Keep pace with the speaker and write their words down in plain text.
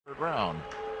round.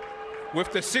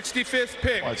 With the 65th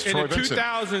pick in the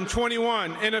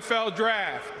 2021 NFL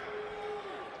Draft,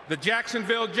 the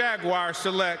Jacksonville Jaguars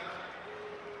select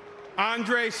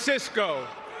Andre Cisco,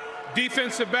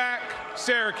 defensive back,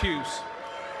 Syracuse.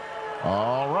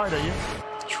 All righty.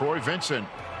 Troy Vincent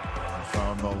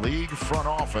from the league front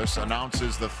office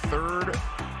announces the third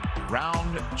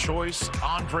round choice,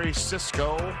 Andre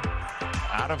Cisco,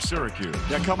 out of Syracuse.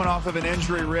 Yeah, coming off of an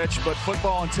injury, Rich, but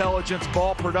football intelligence,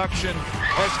 ball production,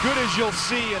 as good as you'll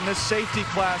see in this safety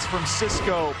class from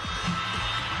Cisco.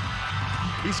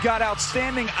 He's got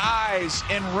outstanding eyes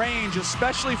and range,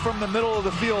 especially from the middle of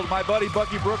the field. My buddy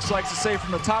Bucky Brooks likes to say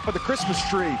from the top of the Christmas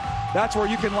tree. That's where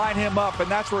you can line him up, and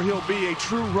that's where he'll be a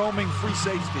true roaming free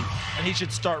safety. And he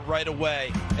should start right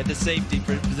away at the safety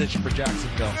position for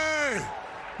Jacksonville. Hey,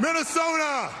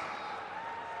 Minnesota!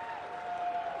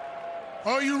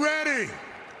 Are you ready?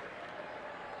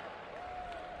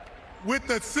 With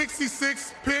the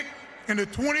 66th pick in the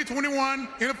 2021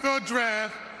 NFL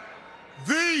Draft,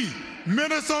 the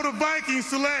Minnesota Vikings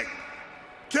select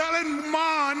Kellen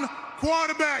Mond,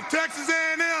 quarterback, Texas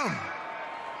A&M.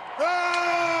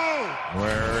 Oh!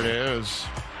 Where it is,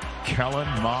 Kellen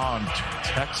Mond,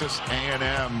 Texas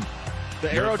A&M.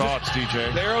 The Your arrow thoughts,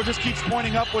 DJ? The arrow just keeps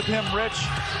pointing up with him, Rich.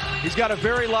 He's got a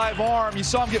very live arm. You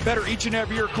saw him get better each and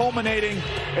every year, culminating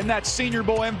in that Senior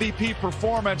Bowl MVP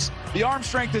performance. The arm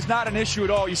strength is not an issue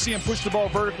at all. You see him push the ball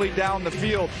vertically down the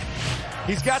field.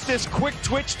 He's got this quick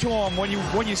twitch to him. When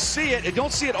you see it, you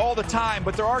don't see it all the time,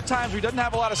 but there are times where he doesn't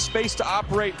have a lot of space to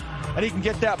operate, and he can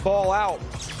get that ball out.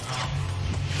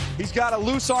 He's got a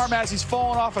loose arm as he's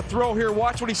falling off a throw here.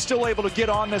 Watch what he's still able to get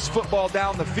on this football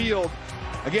down the field.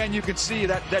 Again, you can see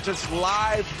that just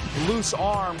live, loose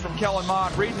arm from Kellen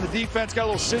Mond. Reading the defense, got a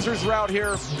little scissors route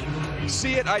here.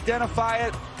 See it, identify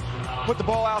it, put the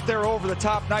ball out there over the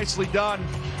top, nicely done.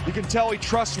 You can tell he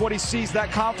trusts what he sees.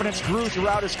 That confidence grew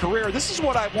throughout his career. This is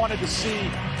what I wanted to see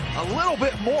a little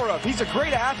bit more of. He's a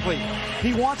great athlete.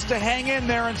 He wants to hang in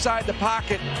there inside the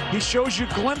pocket. He shows you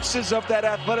glimpses of that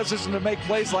athleticism to make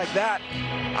plays like that.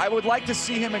 I would like to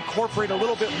see him incorporate a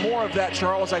little bit more of that,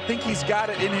 Charles. I think he's got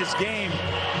it in his game.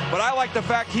 But I like the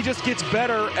fact he just gets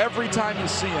better every time you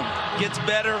see him. Gets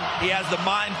better. He has the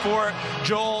mind for it.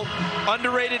 Joel,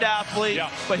 underrated athlete.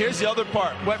 Yeah. But here's the other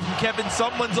part. Went from Kevin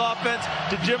Sumlin's offense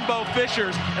to Jimbo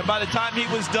Fisher's. And by the time he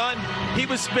was done, he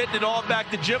was spitting it all back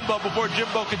to Jimbo before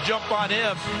Jimbo could jump on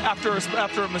him after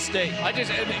a mistake.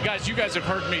 Guys, you guys have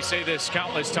heard me say this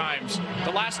countless times.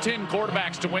 The last 10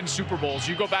 quarterbacks to win Super Bowls,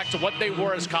 you go back to what they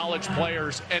were as college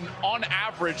players, and on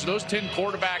average, those 10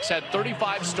 quarterbacks had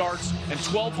 35 starts and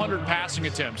 1,200 passing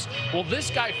attempts. Well, this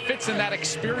guy fits in that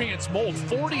experience mold.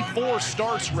 44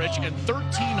 starts, Rich, and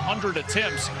 1,300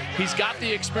 attempts. He's got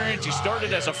the experience. He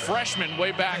started as a freshman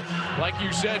way back, like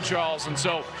you said, Charles. And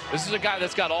so this is a guy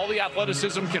that's got all the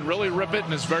athleticism, can really rip it,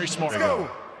 and is very smart. Let's go.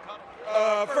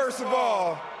 First of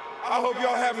all, I hope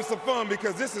y'all having some fun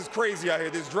because this is crazy out here.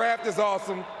 This draft is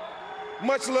awesome.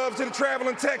 Much love to the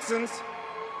traveling Texans.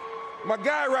 My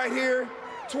guy right here,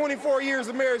 24 years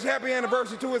of marriage, happy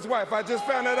anniversary to his wife. I just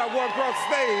found out I walked across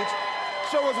the stage.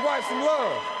 Show his wife some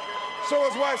love. Show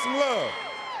his wife some love.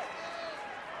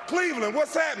 Cleveland,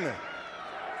 what's happening?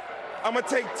 I'm gonna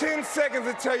take 10 seconds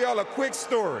to tell y'all a quick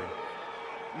story.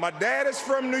 My dad is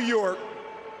from New York,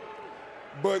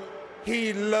 but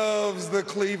he loves the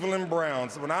Cleveland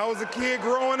Browns. When I was a kid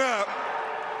growing up,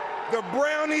 the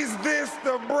Brownies this,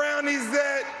 the Brownies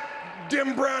that,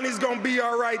 them Brownies gonna be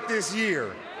all right this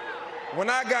year. When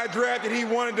I got drafted, he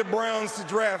wanted the Browns to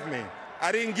draft me.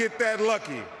 I didn't get that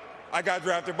lucky. I got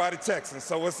drafted by the Texans,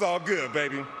 so it's all good,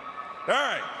 baby. All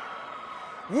right,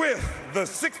 with the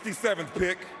 67th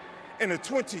pick in the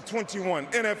 2021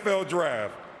 NFL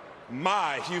Draft,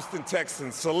 my Houston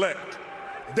Texans select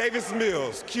Davis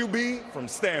Mills, QB from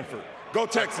Stanford. Go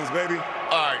Texans, baby.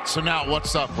 All right, so now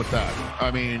what's up with that?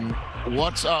 I mean,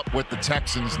 what's up with the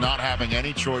Texans not having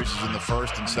any choices in the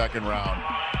first and second round?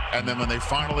 And then when they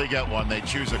finally get one, they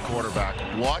choose a quarterback.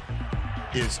 What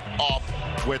is up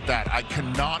with that? I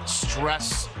cannot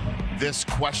stress this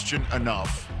question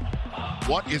enough.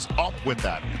 What is up with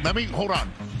that? Hold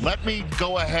on. Let me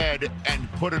go ahead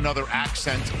and put another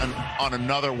accent on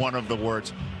another one of the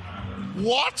words.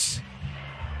 What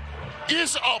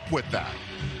is up with that?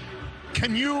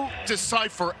 Can you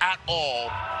decipher at all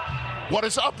what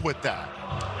is up with that?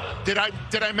 Did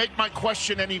I make my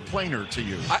question any plainer to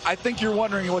you? I think you're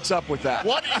wondering what's up with that.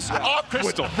 What is up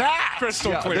with that?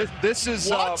 Crystal clear. This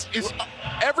is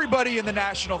everybody in the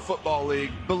National Football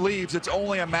League believes it's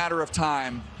only a matter of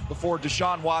time before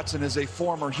Deshaun Watson is a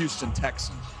former Houston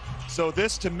Texan. So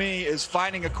this, to me, is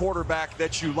finding a quarterback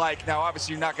that you like. Now,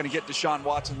 obviously, you're not going to get Deshaun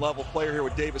Watson level player here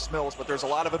with Davis Mills, but there's a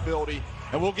lot of ability,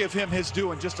 and we'll give him his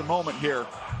due in just a moment here.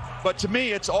 But to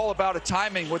me, it's all about a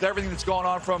timing with everything that's going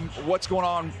on from what's going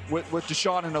on with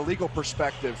Deshaun in a legal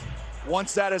perspective.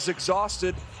 Once that is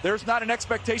exhausted, there's not an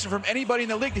expectation from anybody in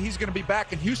the league that he's going to be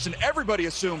back in Houston. Everybody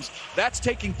assumes that's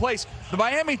taking place. The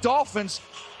Miami Dolphins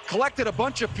collected a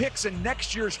bunch of picks in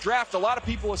next year's draft. A lot of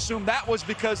people assume that was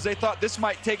because they thought this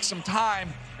might take some time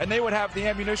and they would have the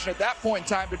ammunition at that point in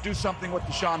time to do something with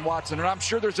Deshaun Watson. And I'm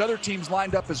sure there's other teams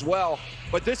lined up as well.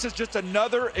 But this is just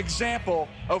another example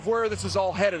of where this is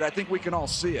all headed. I think we can all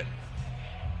see it.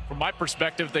 From my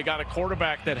perspective, they got a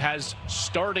quarterback that has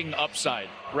starting upside,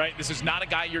 right? This is not a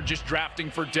guy you're just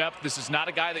drafting for depth. This is not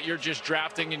a guy that you're just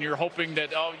drafting and you're hoping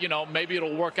that, oh, you know, maybe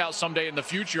it'll work out someday in the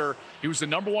future. He was the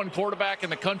 #1 quarterback in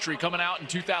the country coming out in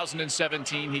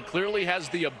 2017. He clearly has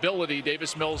the ability,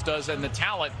 Davis Mills does, and the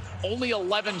talent. Only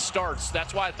 11 starts.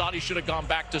 That's why I thought he should have gone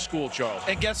back to school, Charles.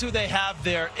 And guess who they have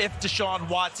there if Deshaun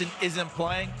Watson isn't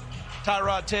playing?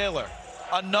 Tyrod Taylor.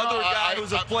 Another guy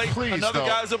who's a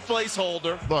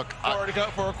placeholder. Look,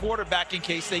 for a quarterback in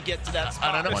case they get to that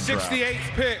spot. The 68th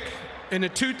pick in the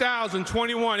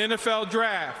 2021 NFL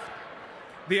Draft,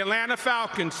 the Atlanta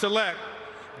Falcons select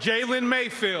Jalen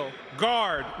Mayfield,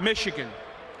 guard, Michigan.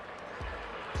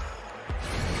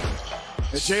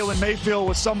 Jalen Mayfield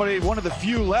was one of the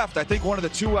few left. I think one of the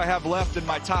two I have left in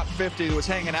my top 50 that was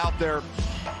hanging out there.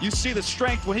 You see the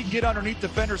strength when he can get underneath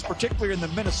defenders, particularly in the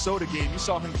Minnesota game. You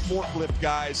saw him forklift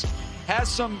guys. Has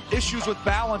some issues with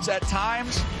balance at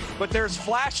times, but there's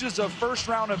flashes of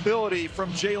first-round ability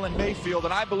from Jalen Mayfield,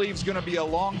 and I believe he's going to be a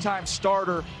long-time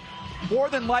starter. More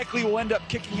than likely will end up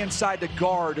kicking inside the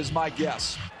guard is my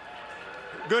guess.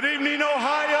 Good evening,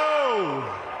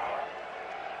 Ohio.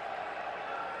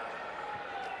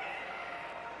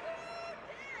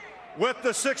 With the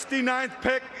 69th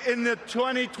pick in the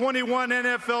 2021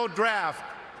 NFL Draft,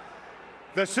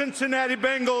 the Cincinnati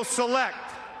Bengals select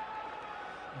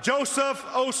Joseph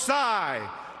Ossai,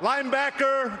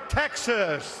 linebacker,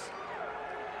 Texas.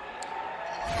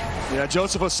 Yeah,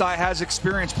 Joseph Ossai has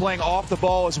experience playing off the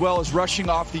ball as well as rushing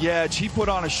off the edge. He put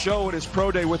on a show at his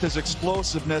pro day with his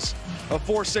explosiveness of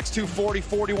 4.62 40,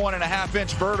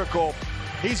 41.5-inch vertical.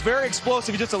 He's very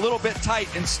explosive. He's just a little bit tight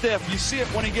and stiff. You see it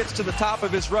when he gets to the top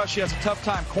of his rush. He has a tough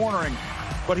time cornering.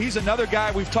 But he's another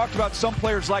guy, we've talked about some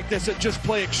players like this that just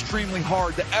play extremely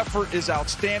hard. The effort is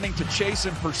outstanding to chase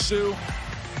and pursue.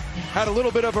 Had a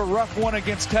little bit of a rough one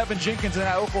against Tevin Jenkins in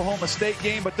that Oklahoma State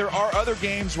game, but there are other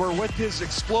games where with his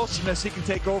explosiveness, he can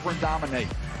take over and dominate.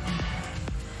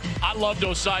 I loved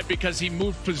Ossai because he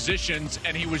moved positions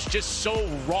and he was just so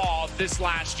raw this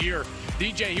last year.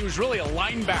 DJ, he was really a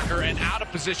linebacker and out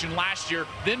of position last year,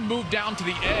 then moved down to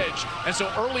the edge. And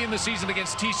so early in the season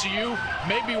against TCU,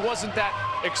 maybe wasn't that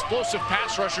explosive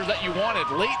pass rusher that you wanted.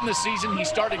 Late in the season, he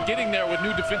started getting there with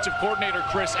new defensive coordinator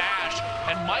Chris Ash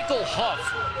and Michael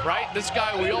Huff, right? This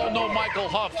guy, we all know Michael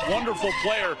Huff, wonderful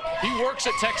player. He works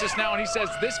at Texas now, and he says,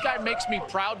 this guy makes me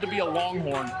proud to be a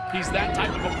Longhorn. He's that type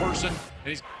of a person. And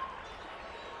he's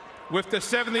with the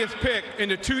 70th pick in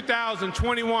the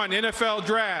 2021 NFL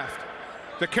Draft,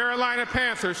 the Carolina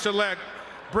Panthers select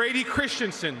Brady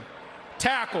Christensen,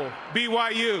 tackle,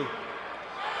 BYU.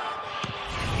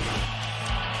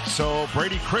 So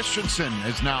Brady Christensen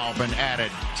has now been added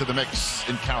to the mix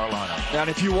in Carolina. And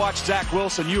if you watch Zach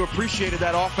Wilson, you appreciated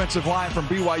that offensive line from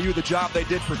BYU, the job they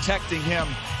did protecting him.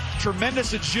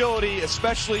 Tremendous agility,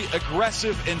 especially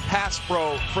aggressive in pass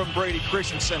pro from Brady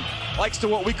Christensen. Likes to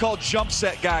what we call jump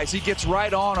set guys. He gets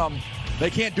right on them. They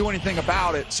can't do anything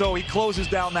about it, so he closes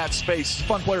down that space. He's a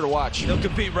fun player to watch. He'll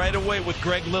compete right away with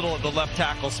Greg Little at the left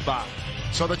tackle spot.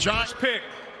 So the Giants pick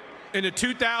in the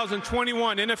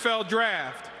 2021 NFL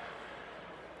Draft,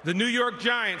 the New York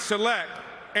Giants select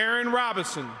Aaron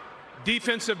Robinson,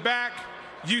 defensive back,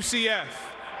 UCF.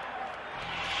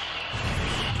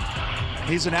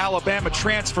 He's an Alabama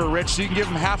transfer, Rich, so you can give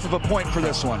him half of a point for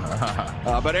this one.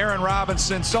 But Aaron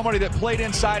Robinson, somebody that played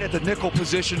inside at the nickel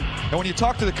position. And when you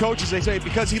talk to the coaches, they say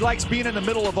because he likes being in the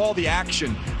middle of all the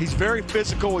action. He's very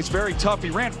physical. He's very tough.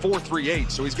 He ran 4.38,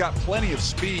 so he's got plenty of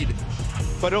speed.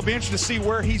 But it'll be interesting to see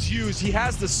where he's used. He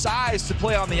has the size to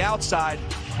play on the outside,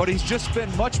 but he's just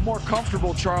been much more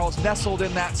comfortable, Charles, nestled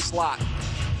in that slot.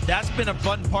 That's been a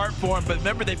fun part for him. But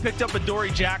remember, they picked up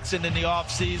Adoree Jackson in the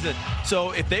offseason.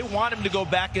 So if they want him to go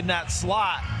back in that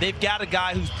slot, they've got a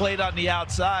guy who's played on the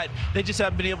outside. They just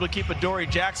haven't been able to keep Adoree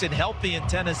Jackson healthy in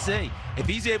Tennessee. If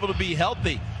he's able to be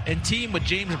healthy and team with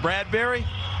James Bradbury,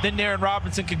 then Aaron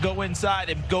Robinson can go inside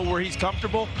and go where he's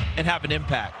comfortable and have an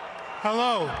impact.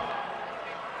 Hello.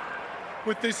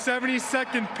 With the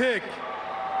 72nd pick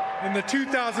in the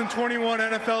 2021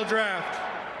 NFL Draft,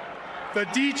 the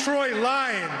Detroit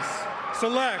Lions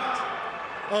select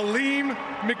Aleem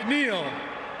McNeil,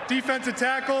 defensive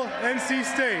tackle, NC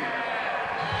State.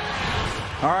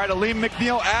 All right, Aleem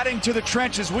McNeil adding to the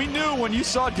trenches. We knew when you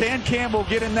saw Dan Campbell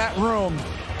get in that room,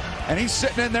 and he's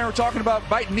sitting in there talking about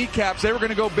biting kneecaps, they were going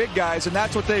to go big guys, and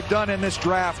that's what they've done in this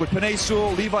draft with Penei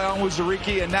Sewell, Levi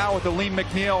Onwuzurike, and now with Aleem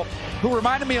McNeil, who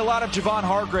reminded me a lot of Javon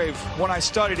Hargrave when I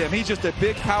studied him. He's just a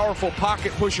big, powerful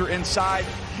pocket pusher inside.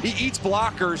 He eats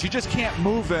blockers. You just can't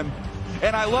move him.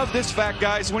 And I love this fact,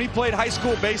 guys. When he played high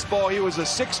school baseball, he was a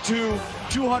 6'2",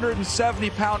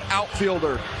 270-pound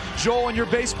outfielder. Joel, in your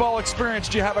baseball experience,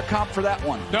 do you have a comp for that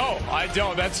one? No, I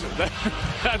don't. That's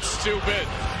stupid.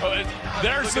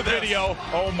 There's the video.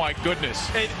 Oh, my goodness.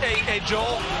 Hey,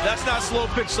 Joel, that's not slow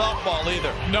pitch softball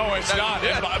either. No, it's not.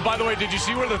 And by the way, did you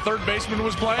see where the third baseman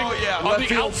was playing? Oh, yeah. On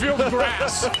the outfield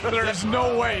grass. There's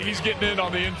no way he's getting in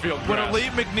on the infield grass. When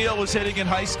Aleem McNeil was hitting in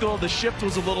high school, the shift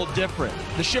was a little different.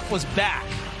 The shift was back,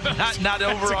 not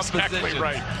over on exactly position.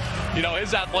 Right. You know,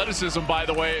 his athleticism, by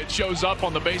the way, it shows up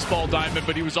on the baseball diamond,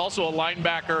 but he was also a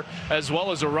linebacker as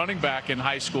well as a running back in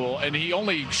high school, and he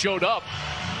only showed up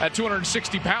at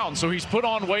 260 pounds, so he's put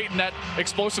on weight, and that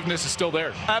explosiveness is still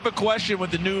there. I have a question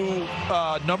with the new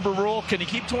number rule. Can he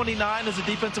keep 29 as a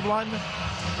defensive lineman?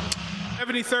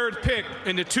 73rd pick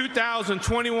in the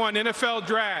 2021 NFL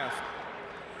Draft,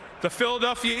 the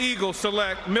Philadelphia Eagles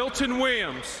select Milton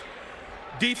Williams,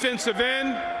 defensive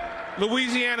end,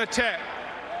 Louisiana Tech.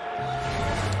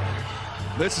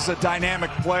 This is a dynamic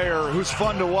player who's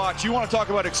fun to watch. You want to talk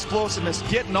about explosiveness,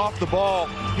 getting off the ball.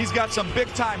 He's got some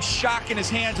big-time shock in his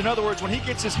hands. In other words, when he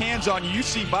gets his hands on you, you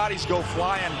see bodies go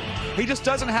flying. He just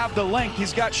doesn't have the length.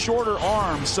 He's got shorter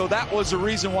arms, so that was the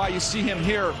reason why you see him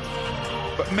here.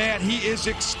 But, man, he is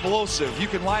explosive. You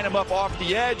can line him up off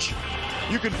the edge.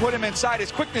 You can put him inside.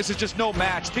 His quickness is just no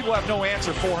match. People have no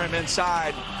answer for him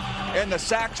inside. And the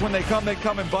sacks, when they come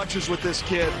in bunches with this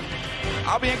kid.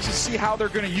 I'll be anxious to see how they're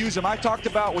going to use him. I talked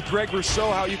about with Greg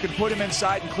Rousseau how you can put him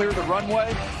inside and clear the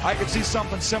runway. I could see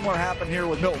something similar happen here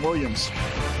with Milton Williams.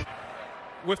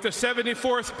 With the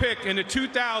 74th pick in the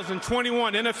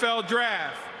 2021 NFL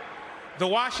Draft, the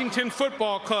Washington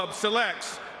Football Club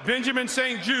selects Benjamin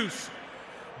St-Juste,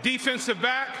 defensive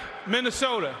back,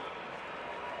 Minnesota.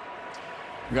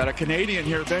 We got a Canadian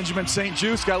here, Benjamin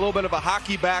St-Juste, got a little bit of a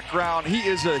hockey background. He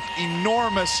is an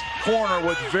enormous corner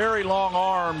with very long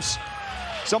arms.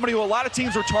 Somebody who a lot of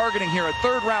teams were targeting here. A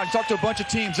third round, you talked to a bunch of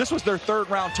teams. This was their third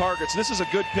round target, so this is a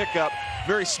good pickup.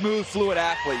 Very smooth, fluid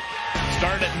athlete.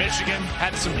 Started at Michigan,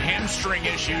 had some hamstring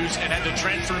issues, and had to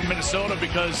transfer to Minnesota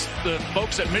because the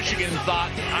folks at Michigan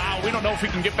thought, we don't know if we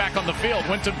can get back on the field.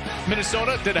 Went to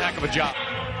Minnesota, did a heck of a job.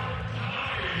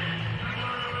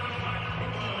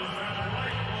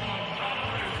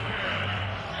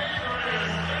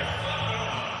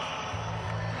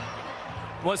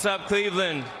 What's up,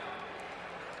 Cleveland?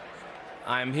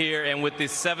 I'm here, and with the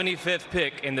 75th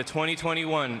pick in the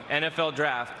 2021 NFL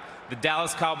Draft, the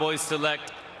Dallas Cowboys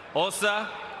select Osa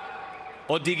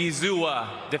Odigizua,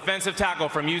 defensive tackle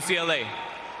from UCLA.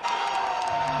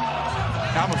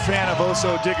 I'm a fan of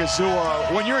Osa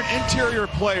Odigizua. When you're an interior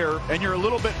player and you're a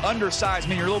little bit undersized, I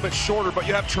mean you're a little bit shorter, but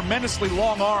you have tremendously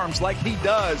long arms like he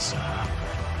does.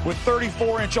 With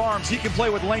 34-inch arms, he can play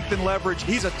with length and leverage.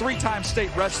 He's a 3-time state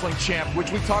wrestling champ,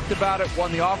 which we talked about it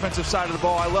on the offensive side of the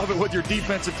ball. I love it with your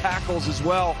defensive tackles as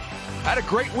well. Had a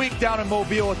great week down in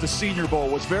Mobile at the Senior Bowl.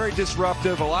 Was very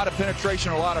disruptive, a lot of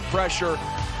penetration, a lot of pressure.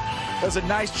 Does a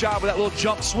nice job with that little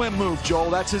jump swim move,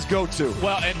 Joel. That's his go-to.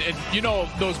 Well, and you know,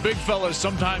 those big fellas,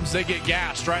 sometimes they get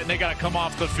gassed, right? And they got to come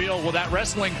off the field. Well, that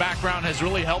wrestling background has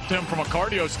really helped him from a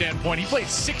cardio standpoint. He plays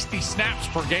 60 snaps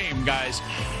per game, guys.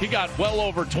 He got well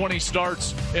over 20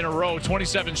 starts in a row,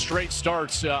 27 straight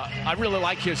starts. I really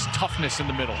like his toughness in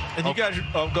the middle. And you guys,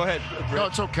 go ahead. No,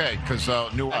 it's okay, because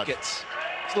new It's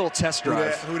a little test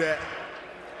drive. Who that?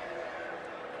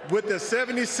 With the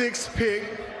 76th pick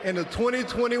in the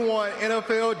 2021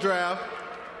 NFL Draft,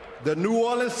 the New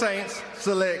Orleans Saints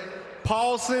select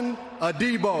Paulson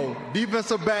Adebo,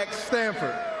 defensive back,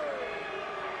 Stanford.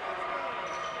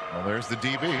 Well, there's the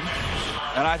DB.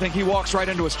 And I think he walks right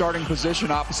into a starting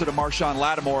position opposite of Marshawn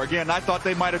Lattimore. Again, I thought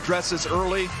they might address this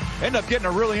early. End up getting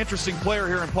a really interesting player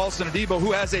here in Paulson Adebo,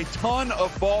 who has a ton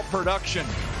of ball production.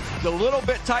 A little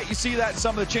bit tight, you see that in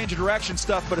some of the change of direction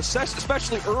stuff, but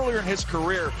especially earlier in his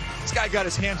career, this guy got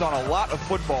his hands on a lot of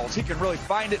footballs. He can really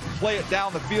find it and play it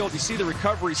down the field. You see the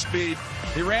recovery speed.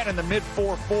 He ran in the mid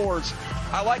 4.4s.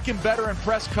 I like him better in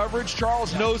press coverage.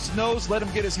 Charles, nose to nose, let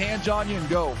him get his hands on you and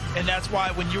go. And that's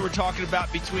why when you were talking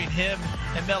about between him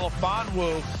and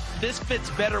Melifonwu, this fits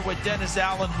better what Dennis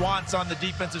Allen wants on the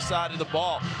defensive side of the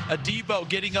ball. Adebo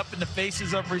getting up in the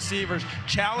faces of receivers,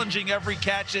 challenging every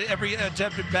catch, every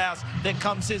attempted pass that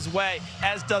comes his way,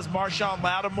 as does Marshawn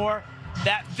Lattimore.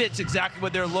 That fits exactly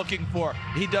what they're looking for.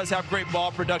 He does have great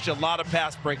ball production, a lot of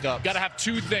pass breakups. Got to have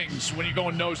two things when you're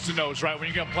going nose to nose, right? When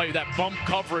you're going to play that bump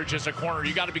coverage as a corner,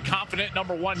 you got to be confident.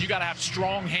 Number one, you got to have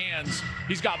strong hands.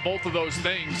 He's got both of those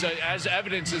things, as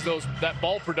evidence is that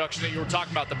ball production that you were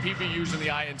talking about, the PBUs and the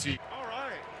INT. All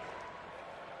right.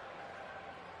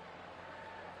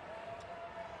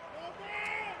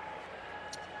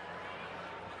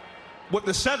 With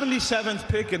the 77th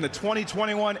pick in the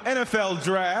 2021 NFL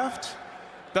Draft,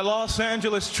 the Los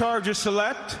Angeles Chargers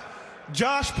select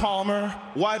Josh Palmer,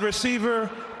 wide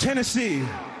receiver, Tennessee.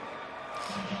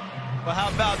 Well, how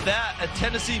about that? A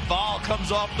Tennessee ball comes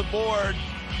off the board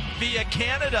via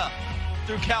Canada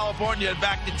through California and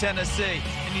back to Tennessee.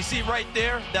 And you see right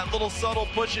there, that little subtle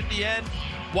push at the end.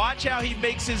 Watch how he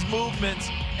makes his movements,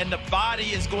 and the body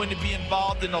is going to be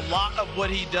involved in a lot of what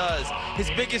he does. His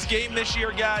biggest game this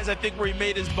year, guys, I think where he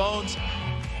made his bones,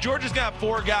 Georgia's got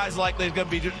 4 guys likely going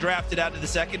to be drafted out of the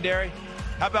secondary.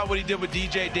 How about what he did with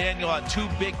DJ Daniel on 2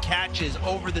 big catches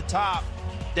over the top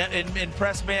in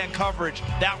press man coverage?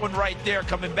 That one right there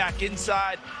coming back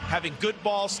inside, having good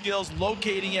ball skills,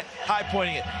 locating it, high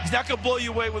pointing it. He's not going to blow you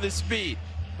away with his speed,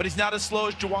 but he's not as slow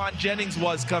as Juwan Jennings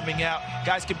was coming out.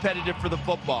 Guy's competitive for the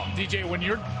football. DJ, when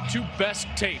your 2 best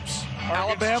tapes are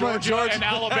Alabama and Georgia and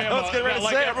Alabama,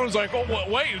 like everyone's like, oh,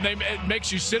 wait, and it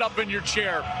makes you sit up in your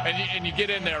chair and you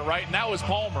get in there, right? And that was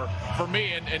Palmer for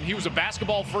me, and he was a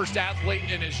basketball-first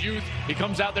athlete in his youth. He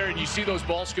comes out there, and you see those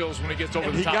ball skills when he gets over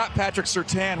the top. He got Patrick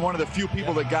Surtain, one of the few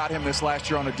people that got him this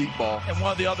last year on a deep ball. And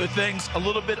one of the other things, a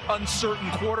little bit uncertain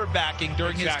quarterbacking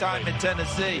during his time in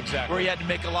Tennessee, where he had to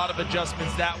make a lot of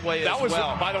adjustments that way as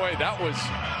well. By the way, that was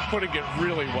putting it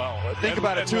really well. Think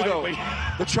about it, too, though.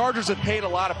 The Chargers have paid a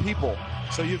lot of people.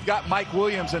 So you've got Mike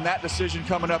Williams in that decision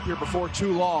coming up here before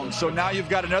too long. So now you've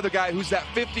got another guy who's that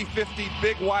 50-50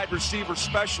 big wide receiver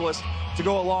specialist to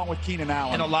go along with Keenan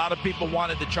Allen. And a lot of people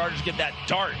wanted the Chargers to get that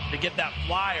dart, to get that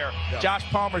flyer. Yeah. Josh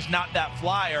Palmer's not that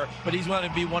flyer, but he's going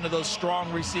to be one of those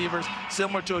strong receivers,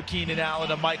 similar to a Keenan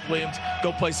Allen, a Mike Williams.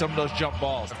 Go play some of those jump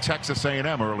balls. Texas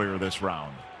A&M earlier this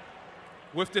round.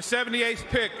 With the 78th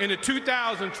pick in the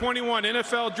 2021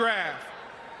 NFL Draft,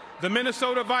 the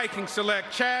Minnesota Vikings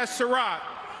select Chaz Surratt,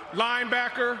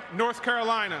 linebacker, North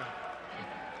Carolina.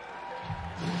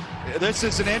 This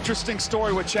is an interesting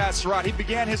story with Chaz Surratt. He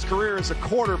began his career as a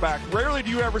quarterback. Rarely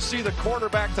do you ever see the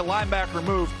quarterback to linebacker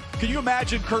move. Can you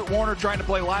imagine Kurt Warner trying to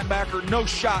play linebacker? No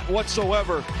shot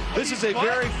whatsoever. This is a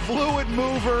very fluid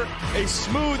mover, a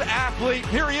smooth athlete.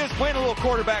 Here he is playing a little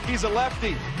quarterback. He's a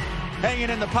lefty, hanging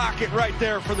in the pocket right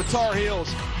there for the Tar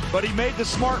Heels. But he made the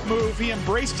smart move. He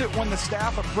embraced it when the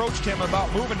staff approached him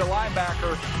about moving to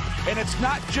linebacker. And it's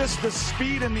not just the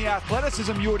speed and the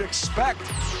athleticism you would expect.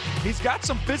 He's got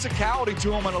some physicality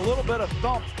to him and a little bit of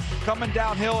thump coming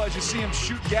downhill as you see him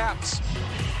shoot gaps,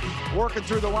 working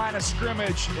through the line of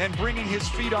scrimmage and bringing his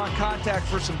feet on contact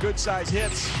for some good-sized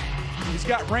hits. He's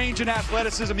got range and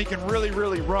athleticism. He can really,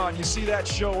 really run. You see that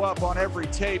show up on every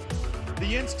tape.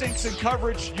 The instincts and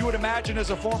coverage, you would imagine as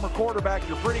a former quarterback,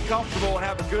 you're pretty comfortable and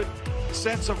have a good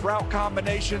sense of route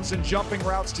combinations and jumping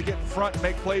routes to get in front and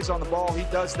make plays on the ball. He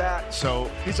does that. So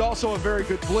he's also a very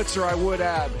good blitzer, I would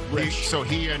add, Rich. So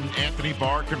he and Anthony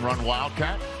Barr can run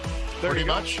Wildcat? Pretty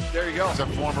much. There you go. He's a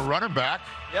former running back.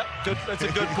 Yep, good. That's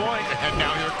a good point. And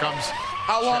now here comes...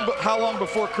 How long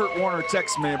before Kurt Warner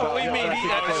texts me about what do you mean?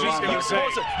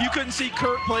 You couldn't see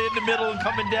Kurt play in the middle and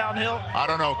coming downhill? I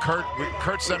don't know.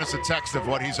 Kurt sent us a text of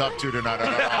what he's up to tonight.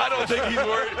 I don't think he's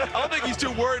worried. I don't think he's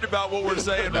too worried about what we're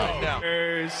saying right now.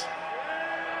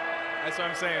 That's what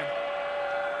I'm saying.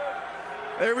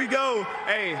 There we go.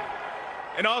 Hey,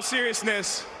 in all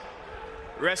seriousness,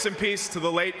 rest in peace to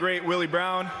the late, great Willie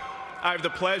Brown. I have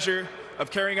the pleasure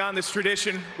of carrying on this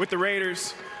tradition with the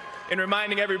Raiders and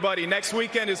reminding everybody, next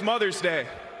weekend is Mother's Day.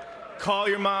 Call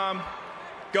your mom,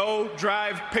 go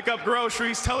drive, pick up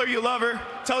groceries, tell her you love her,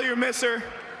 tell her you miss her.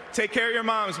 Take care of your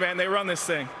moms, man. They run this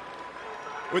thing.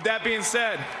 With that being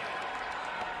said,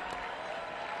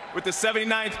 with the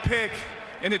 79th pick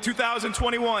in the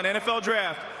 2021 NFL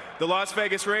Draft, the Las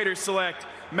Vegas Raiders select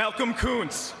Malcolm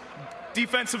Kuntz,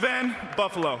 defensive end,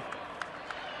 Buffalo.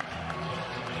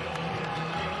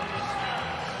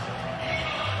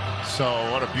 So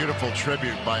what a beautiful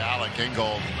tribute by Alec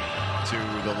Ingold to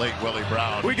the late Willie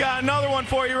Brown. We got another one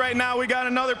for you right now. We got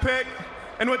another pick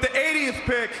And with the 80th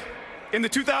pick in the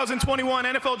 2021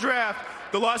 NFL Draft,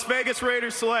 the Las Vegas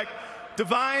Raiders select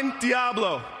Divine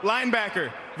Diablo,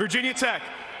 linebacker, Virginia Tech.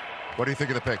 What do you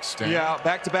think of the picks, Stan? Yeah,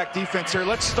 back-to-back defense here.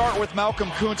 Let's start with Malcolm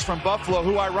Kuntz from Buffalo,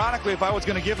 who ironically, if I was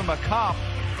going to give him a comp,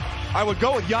 I would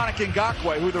go with Yannick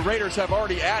Ngakoue, who the Raiders have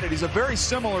already added. He's a very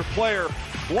similar player,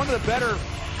 one of the better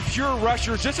pure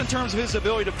rushers just in terms of his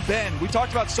ability to bend. We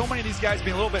talked about so many of these guys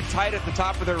being a little bit tight at the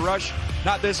top of their rush.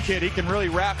 Not this kid. He can really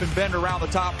wrap and bend around the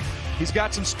top. He's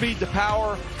got some speed to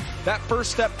power. That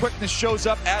first step quickness shows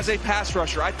up as a pass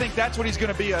rusher. I think that's what he's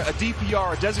going to be, a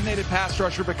DPR, a designated pass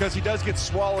rusher, because he does get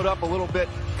swallowed up a little bit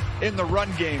in the run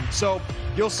game. So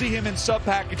you'll see him in sub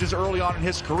packages early on in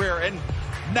his career. And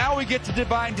now we get to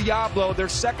Divine Diablo, their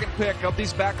second pick of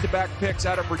these back-to-back picks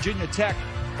out of Virginia Tech.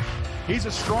 He's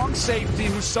a strong safety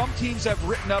who some teams have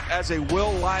written up as a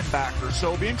will linebacker.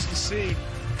 So it'll be interesting to see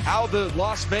how the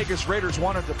Las Vegas Raiders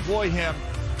want to deploy him.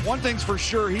 One thing's for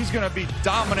sure, he's going to be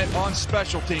dominant on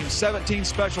special teams. 17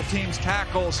 special teams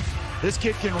tackles. This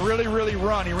kid can really, really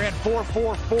run. He ran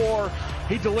 4.44.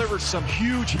 He delivers some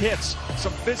huge hits,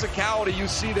 some physicality you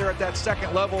see there at that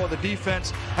second level of the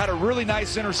defense. Had a really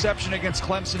nice interception against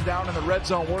Clemson down in the red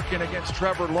zone, working against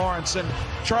Trevor Lawrence. And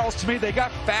Charles, to me, they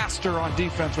got faster on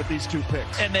defense with these two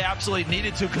picks. And they absolutely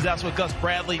needed to, because that's what Gus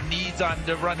Bradley needs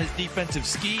to run his defensive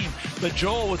scheme. But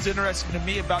Joel, what's interesting to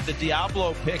me about the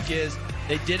Diablo pick is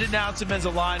they did announce him as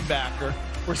a linebacker.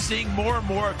 We're seeing more and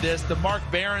more of this, the Mark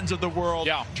Barons of the world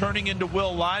turning into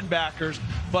will linebackers.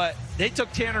 But they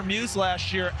took Tanner Muse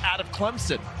last year out of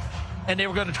Clemson, and they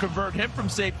were going to convert him from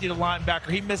safety to linebacker.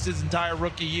 He missed his entire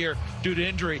rookie year due to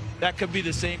injury. That could be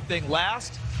the same thing.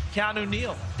 Last, Keanu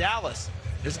Neal, Dallas.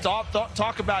 There's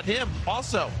talk about him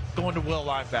also going to will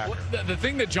linebacker. Well, the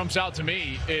thing that jumps out to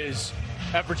me is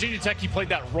at Virginia Tech, he played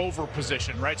that rover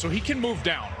position, right? So he can move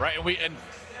down, right?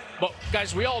 But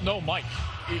guys, we all know Mike,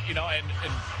 you know,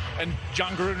 and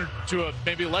John Gruden to a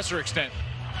maybe lesser extent.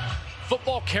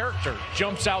 Football character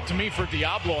jumps out to me for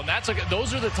Diablo, and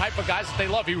those are the type of guys that they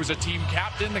love. He was a team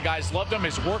captain. The guys loved him.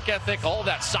 His work ethic, all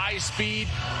that size, speed,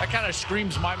 that kind of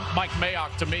screams Mike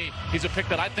Mayock to me. He's a pick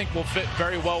that I think will fit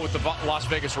very well with the Las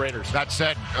Vegas Raiders. That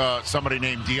said, somebody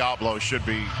named Diablo should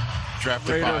be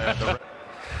drafted by the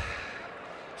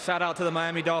Shout out to the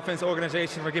Miami Dolphins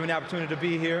organization for giving the opportunity to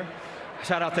be here.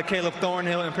 Shout out to Caleb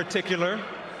Thornhill in particular.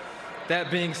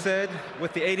 That being said,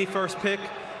 with the 81st pick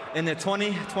in the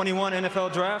 2021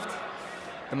 NFL Draft,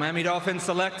 the Miami Dolphins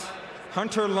select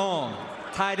Hunter Long,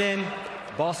 tight end,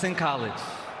 Boston College.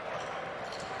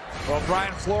 Well,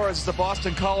 Brian Flores is the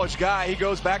Boston College guy. He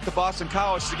goes back to Boston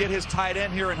College to get his tight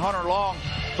end here in Hunter Long.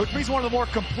 But he's one of the more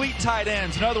complete tight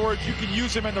ends. In other words, you can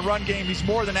use him in the run game. He's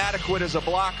more than adequate as a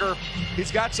blocker.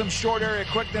 He's got some short area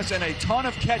quickness and a ton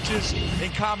of catches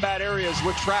in combat areas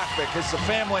with traffic. His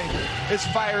family is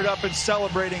fired up and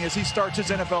celebrating as he starts his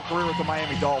NFL career with the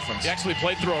Miami Dolphins. He actually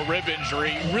played through a rib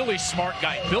injury. Really smart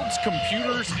guy. Builds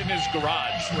computers in his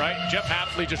garage, right? Jeff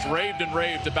Hafley just raved and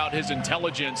raved about his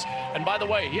intelligence. And by the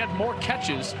way, he had more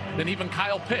catches than even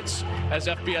Kyle Pitts as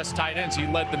FBS tight ends. He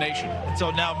led the nation. And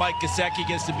so now Mike Gesicki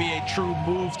gets to be a true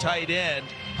move tight end.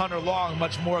 Hunter Long,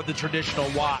 much more of the traditional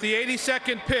wide. The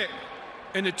 82nd pick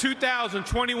in the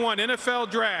 2021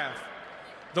 NFL Draft,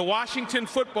 the Washington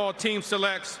football team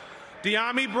selects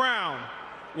De'Ami Brown,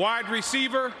 wide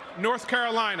receiver, North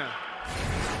Carolina.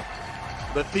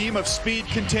 The theme of speed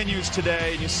continues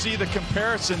today, and you see the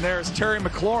comparison there is Terry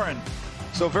McLaurin.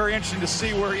 So very interesting to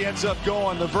see where he ends up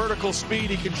going. The vertical speed,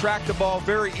 he can track the ball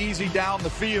very easy down the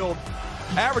field.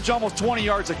 Average almost 20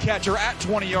 yards a catch, or at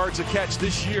 20 yards a catch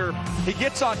this year. He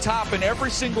gets on top in every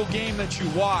single game that you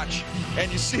watch, and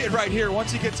you see it right here.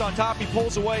 Once he gets on top, he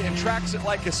pulls away and tracks it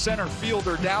like a center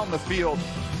fielder down the field.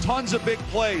 Tons of big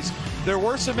plays. There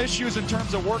were some issues in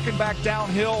terms of working back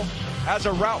downhill as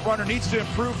a route runner, needs to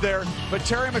improve there, but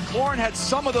Terry McLaurin had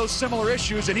some of those similar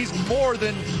issues, and he's more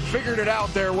than figured it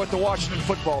out there with the Washington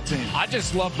football team. I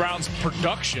just love Brown's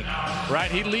production,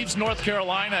 right? He leads North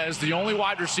Carolina as the only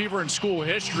wide receiver in school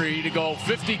history to go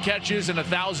 50 catches and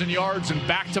 1,000 yards in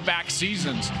back-to-back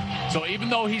seasons. So even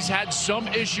though he's had some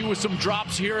issue with some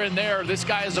drops here and there, this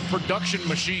guy is a production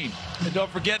machine. And don't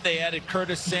forget, they added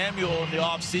Curtis Samuel in the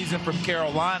offseason from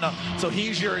Carolina, so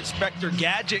he's your Inspector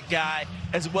Gadget guy,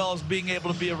 as well as being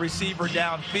able to be a receiver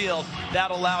downfield. That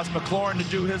allows McLaurin to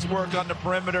do his work on the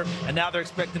perimeter, and now they're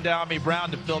expecting De'Ami Brown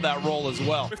to fill that role as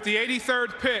well. With the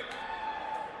 83rd pick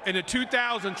in the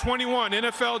 2021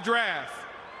 NFL Draft,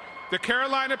 the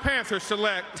Carolina Panthers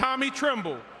select Tommy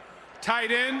Tremble, tight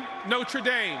end, Notre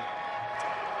Dame.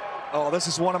 Oh, this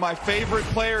is one of my favorite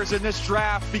players in this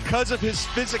draft because of his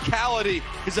physicality.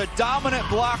 He's a dominant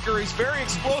blocker. He's very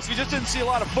explosive. You just didn't see a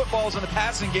lot of footballs in the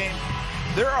passing game.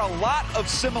 There are a lot of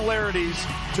similarities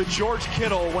to George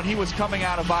Kittle when he was coming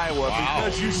out of Iowa. Wow.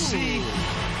 Because you see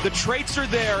the traits are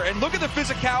there. And look at the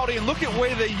physicality and look at the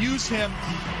way they use him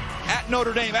at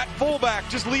Notre Dame. At fullback,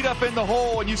 just lead up in the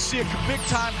hole and you see a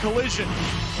big-time collision.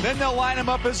 Then they'll line him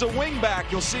up as a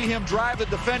wingback. You'll see him drive the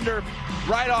defender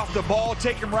right off the ball,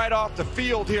 take him right off the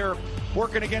field here,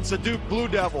 working against the Duke Blue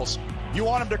Devils. You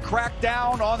want him to crack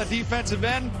down on the defensive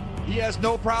end? He has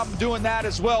no problem doing that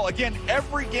as well. Again,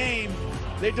 every game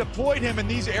they deployed him in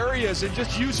these areas and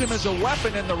just use him as a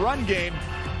weapon in the run game.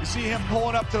 You see him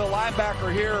pulling up to the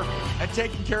linebacker here and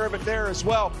taking care of it there as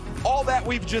well. All that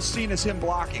we've just seen is him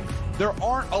blocking. There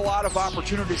aren't a lot of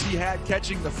opportunities he had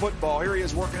catching the football. Here he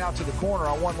is working out to the corner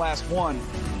on one last one.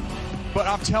 But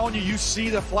I'm telling you, you see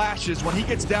the flashes. When he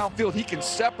gets downfield, he can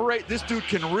separate. This dude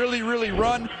can really, really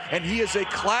run, and he is a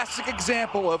classic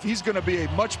example of he's going to be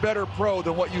a much better pro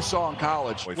than what you saw in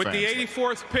college. With the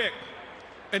 84th pick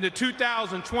in the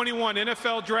 2021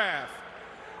 NFL Draft,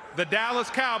 the Dallas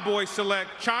Cowboys select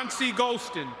Chauncey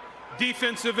Golston,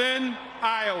 defensive end,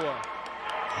 Iowa.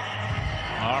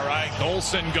 All right,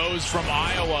 Golston goes from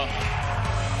Iowa.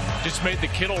 Just made the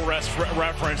Kittle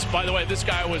reference. By the way, this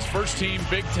guy was first team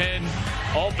Big Ten,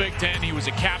 all Big Ten. He was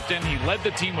a captain. He led the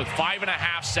team with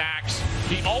 5.5 sacks.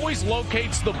 He always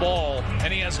locates the ball,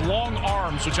 and he has long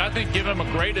arms, which I think give him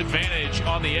a great advantage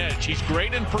on the edge. He's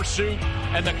great in pursuit,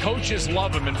 and the coaches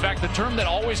love him. In fact, the term that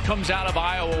always comes out of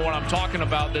Iowa when I'm talking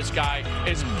about this guy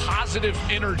is positive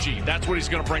energy. That's what he's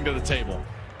going to bring to the table.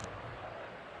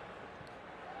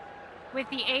 With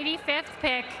the 85th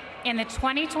pick in the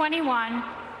 2021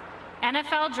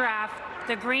 NFL Draft,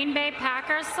 the Green Bay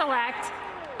Packers select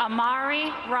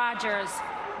Amari Rodgers,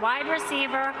 wide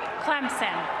receiver,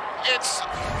 Clemson. It's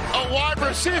a wide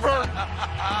receiver,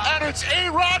 and it's A.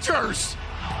 Rodgers.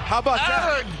 How about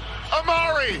that?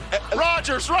 Amari,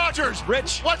 Rodgers.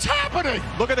 Rich, what's happening?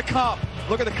 Look at the comp.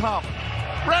 Look at the comp.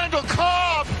 Randall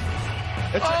Cobb.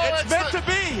 It's meant to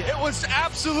be. It was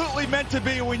absolutely meant to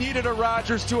be. We needed a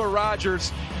Rodgers to a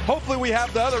Rodgers. Hopefully we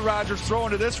have the other Rodgers throw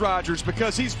into this Rodgers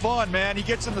because he's fun, man. He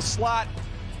gets in the slot.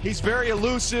 He's very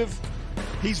elusive.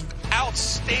 He's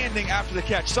outstanding after the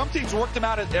catch. Some teams worked him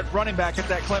out at running back at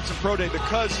that Clemson Pro Day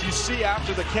because you see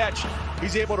after the catch,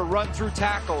 he's able to run through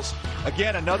tackles.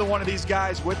 Again, another one of these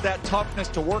guys with that toughness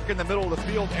to work in the middle of the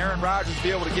field. Aaron Rodgers be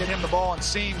able to get him the ball in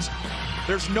seams.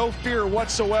 There's no fear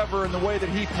whatsoever in the way that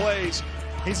he plays.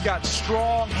 He's got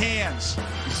strong hands.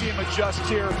 You see him adjust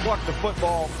here, pluck the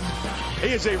football. He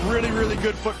is a really, really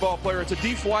good football player. It's a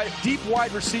deep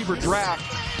wide receiver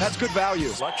draft. That's good value.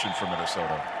 Selection for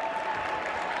Minnesota.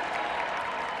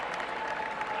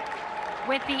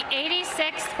 With the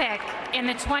 86th pick in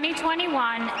the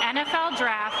 2021 NFL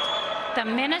Draft, the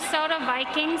Minnesota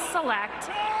Vikings select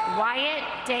Wyatt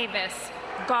Davis,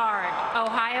 guard,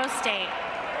 Ohio State.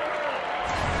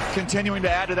 Continuing to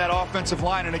add to that offensive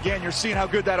line, and again, you're seeing how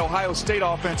good that Ohio State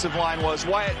offensive line was.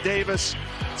 Wyatt Davis,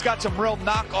 he's got some real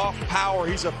knockoff power.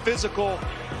 He's a physical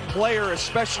player,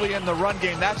 especially in the run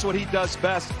game. That's what he does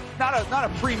best. Not a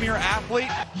premier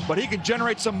athlete, but he can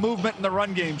generate some movement in the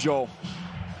run game, Joel.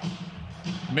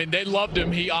 I mean, they loved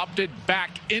him. He opted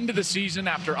back into the season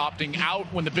after opting out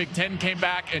when the Big Ten came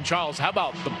back. And Charles, how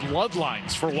about the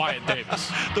bloodlines for Wyatt Davis?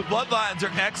 The bloodlines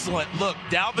are excellent. Look,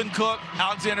 Dalvin Cook,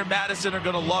 Alexander Madison are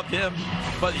going to love him.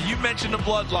 But you mentioned the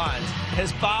bloodlines.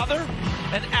 His father,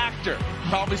 an actor,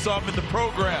 probably saw him in the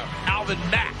program. Alvin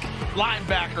Mack,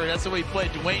 linebacker. That's the way he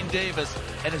played. Dwayne Davis.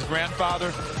 And his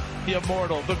grandfather, the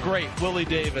immortal, the great Willie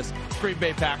Davis, Green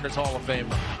Bay Packers Hall of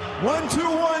Famer.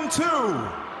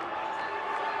 1-2-1-2.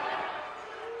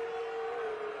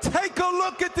 Take a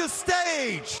look at the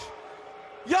stage.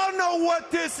 Y'all know what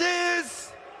this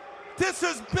is. This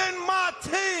has been my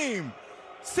team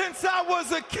since I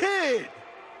was a kid.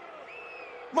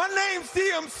 My name's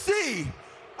DMC.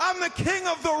 I'm the king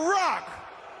of the rock.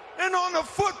 And on the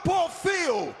football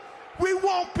field, we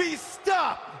won't be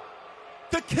stopped.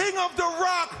 The king of the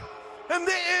rock, and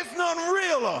there is none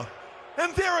realer.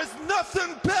 And there is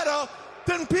nothing better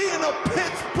than being a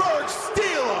Pittsburgh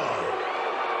Steeler.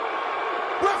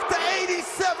 With the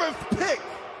 87th pick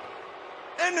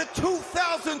in the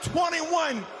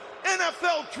 2021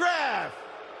 NFL Draft,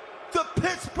 the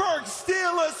Pittsburgh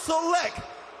Steelers select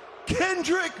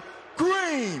Kendrick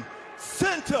Green,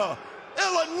 center,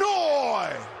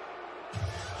 Illinois.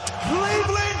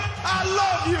 Cleveland, I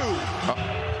love you.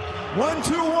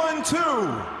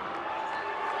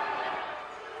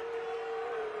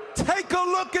 1-2-1-2. Take a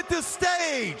look at the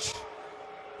stage.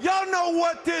 Y'all know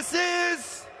what this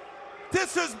is.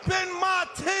 This has been my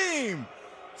team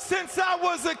since I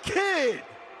was a kid.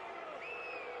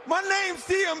 My name's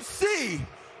DMC.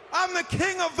 I'm the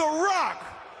king of the rock.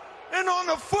 And on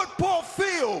the football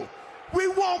field, we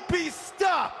won't be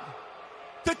stopped.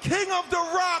 The king of the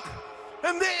rock,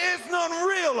 and there is none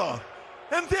realer.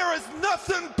 And there is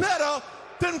nothing better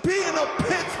than being a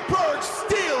Pittsburgh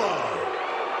Steeler.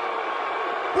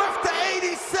 With the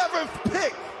 87th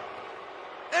pick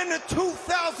in the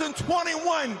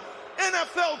 2021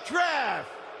 NFL Draft,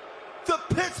 the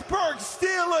Pittsburgh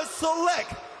Steelers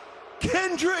select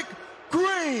Kendrick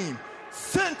Green,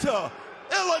 center,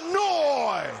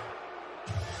 Illinois.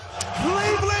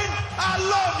 Cleveland, I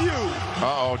love you.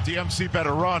 Uh-oh, DMC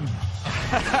better run.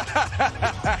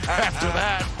 After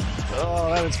that. Oh,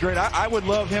 that is great. I would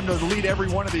love him to lead every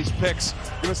one of these picks.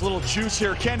 Give us a little juice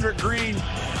here. Kendrick Green,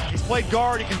 he's played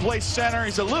guard, he can play center.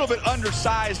 He's a little bit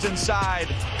undersized inside.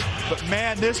 But,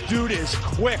 man, this dude is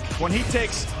quick. When he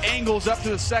takes angles up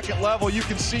to the second level, you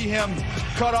can see him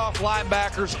cut off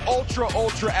linebackers.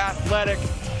 Ultra athletic.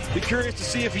 Be curious to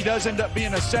see if he does end up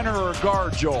being a center or a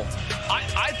guard, Joel.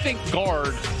 I think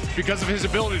guard, because of his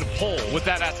ability to pull with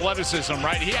that athleticism,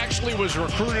 right? He actually was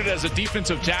recruited as a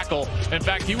defensive tackle. In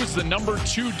fact, he was the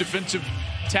 #2 defensive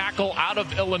tackle out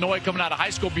of Illinois coming out of high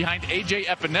school behind A.J.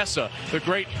 Epinesa, the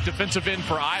great defensive end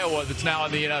for Iowa that's now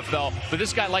in the NFL. But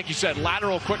this guy, like you said,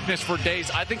 lateral quickness for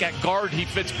days. I think at guard he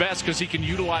fits best because he can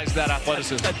utilize that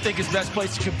athleticism. I think his best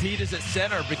place to compete is at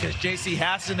center because J.C.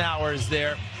 Hassenauer is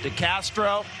there,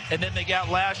 DeCastro, and then they got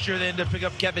last year, they ended up picking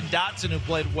up Kevin Dotson, who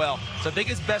played well. So I think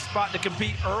his best spot to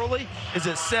compete early is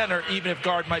at center, even if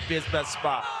guard might be his best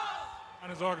spot. On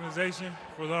his organization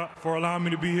for allowing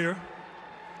me to be here.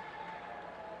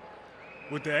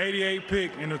 With the 88th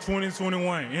pick in the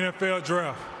 2021 NFL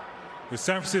Draft, the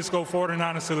San Francisco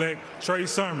 49ers select Trey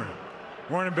Sermon,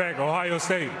 running back, Ohio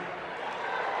State.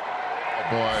 Oh,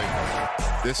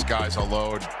 boy. This guy's a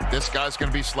load. This guy's going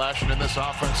to be slashing in this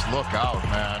offense. Look out,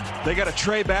 man. They got a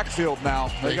Trey backfield now.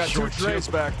 They got sure two Treys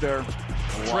do. back there.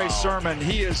 Wow. Trey Sermon,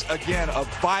 he is, again, a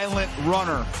violent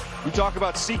runner. You talk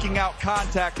about seeking out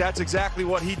contact. That's exactly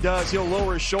what he does. He'll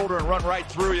lower his shoulder and run right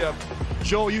through you.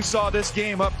 Joel, you saw this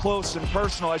game up close and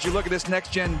personal. As you look at this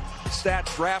next-gen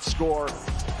stats draft score,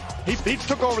 he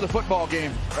took over the football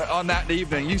game on that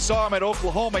evening. You saw him at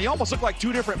Oklahoma. He almost looked like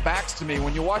two different backs to me.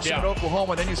 When you watch him at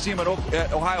Oklahoma, then you see him at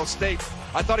Ohio State.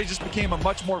 I thought he just became a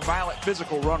much more violent,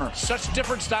 physical runner. Such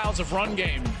different styles of run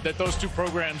game that those two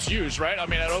programs use, right? I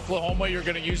mean, at Oklahoma, you're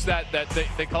going to use that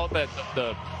they call it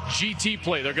the GT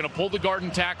play. They're going to pull the guard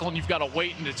and tackle, and you've got to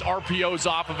wait, and it's RPOs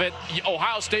off of it.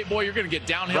 Ohio State, boy, you're going to get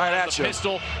downhill right out of the you.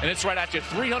 pistol, and it's right at you.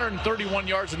 331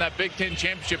 yards in that Big Ten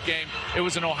championship game. It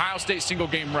was an Ohio State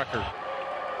single-game record.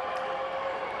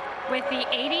 With the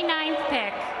 89th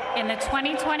pick in the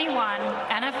 2021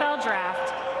 NFL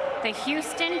Draft, the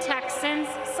Houston Texans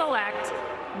select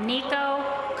Nico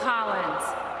Collins,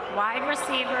 wide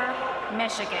receiver,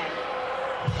 Michigan.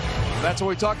 That's what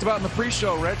we talked about in the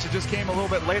pre-show, Rich. It just came a little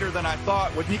bit later than I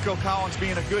thought, with Nico Collins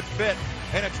being a good fit.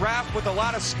 In a draft with a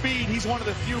lot of speed, he's one of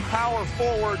the few power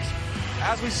forwards.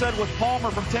 As we said with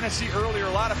Palmer from Tennessee earlier,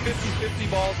 a lot of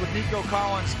 50-50 balls with Nico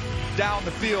Collins down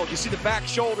the field. You see the back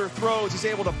shoulder throws. He's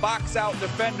able to box out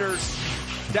defenders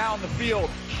down the field.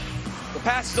 The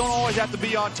passes don't always have to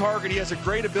be on target. He has a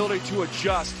great ability to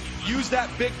adjust. Use that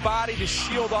big body to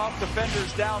shield off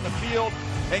defenders down the field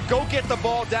and go get the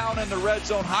ball down in the red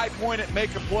zone. High point it,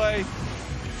 make a play.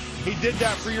 He did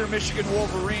that for your Michigan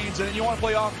Wolverines. And then you want to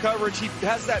play off coverage. He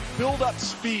has that build-up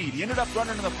speed. He ended up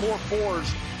running in the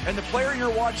 4.4s. And the player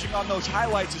you're watching on those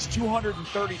highlights is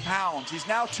 230 pounds. He's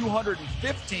now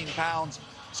 215 pounds,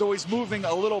 so he's moving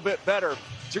a little bit better. So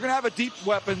you're going to have a deep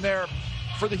weapon there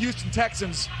for the Houston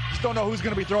Texans. Just don't know who's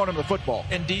going to be throwing him the football.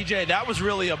 And DJ, that was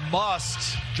really a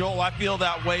must. Joel, I feel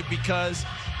that way because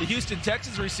the Houston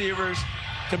Texans receivers,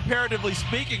 comparatively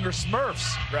speaking, are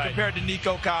Smurfs compared to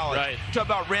Nico Collins. Right. You talk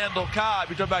about Randall Cobb,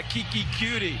 you talk about Kiki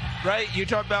Cutie, right? You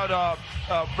talk about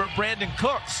Brandon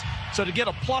Cooks. So to get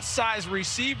a plus-size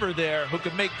receiver there who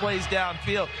can make plays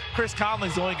downfield, Chris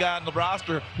Conley's the only guy on the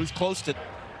roster who's close to.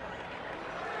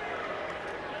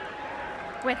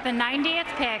 With the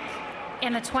 90th pick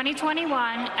in the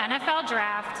 2021 NFL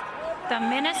Draft, the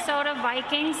Minnesota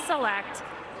Vikings select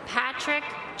Patrick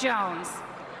Jones,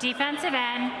 defensive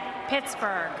end,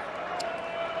 Pittsburgh.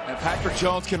 And Patrick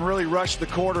Jones can really rush the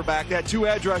quarterback. They had two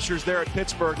edge rushers there at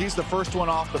Pittsburgh. He's the first one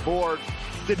off the board.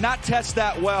 Did not test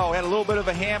that well. Had a little bit of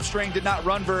a hamstring, did not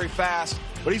run very fast.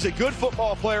 But he's a good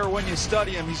football player when you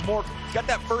study him. He's got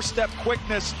that first step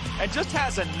quickness and just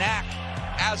has a knack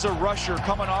as a rusher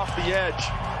coming off the edge.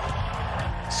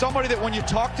 somebody that when you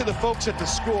talk to the folks at the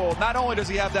school, not only does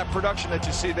he have that production that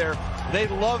you see there, they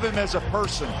love him as a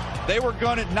person. They were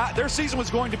their season was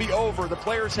going to be over. The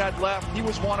players had left. He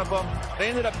was one of them. They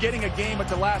ended up getting a game at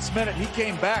the last minute. He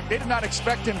came back. They did not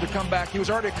expect him to come back. He was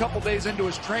already a couple days into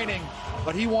his training,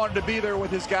 but he wanted to be there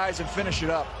with his guys and finish it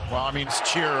up. Well, I mean, it's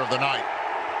cheer of the night.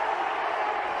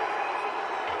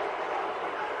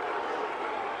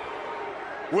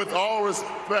 With all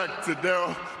respect to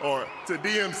Daryl or to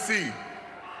DMC,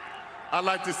 I'd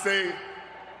like to say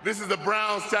this is the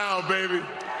Browns town, baby.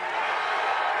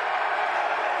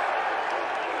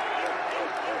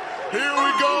 Here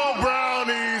we go,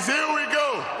 Brownies. Here we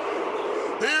go.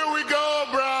 Here we go,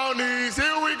 Brownies.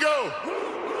 Here we go.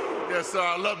 Yes, sir.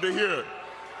 I love to hear it.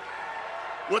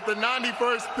 With the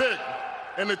 91st pick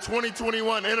in the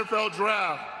 2021 NFL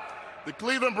Draft, the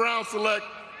Cleveland Browns select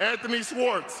Anthony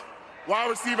Schwartz, wide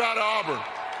receiver out of Auburn.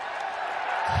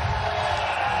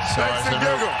 So as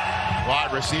a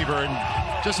wide receiver,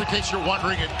 and just in case you're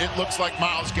wondering, it looks like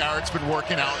Myles Garrett's been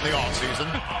working out in the offseason.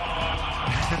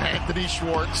 Anthony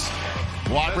Schwartz,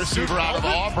 wide receiver out of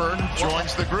Auburn,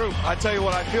 joins the group. I tell you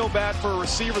what, I feel bad for a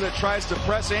receiver that tries to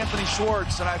press Anthony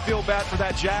Schwartz, and I feel bad for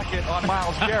that jacket on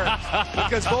Myles Garrett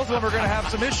because both of them are going to have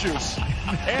some issues.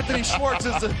 Anthony Schwartz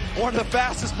is one of the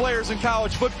fastest players in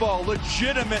college football,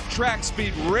 legitimate track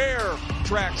speed, rare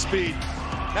track speed.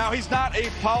 Now, he's not a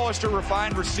polished or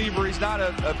refined receiver. He's not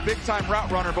a big-time route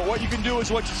runner. But what you can do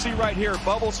is what you see right here.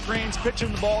 Bubble screens, pitch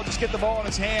him the ball, just get the ball in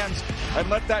his hands and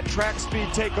let that track speed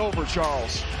take over,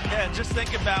 Charles. Yeah, and just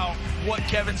think about what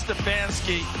Kevin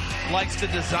Stefanski likes to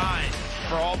design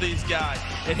for all these guys.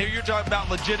 And here you're talking about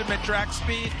legitimate track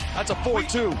speed. That's a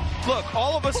 4.2. Look,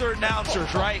 all of us are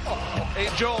announcers, right? Hey,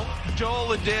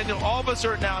 Joel and Daniel, all of us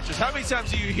are announcers. How many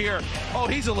times do you hear, oh,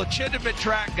 he's a legitimate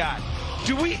track guy?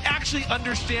 Do we actually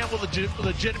understand what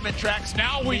legitimate track speed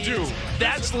Now we means? do.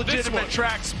 That's legitimate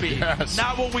track speed. Yes.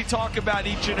 Not what we talk about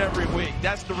each and every week.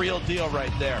 That's the real deal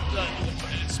right there.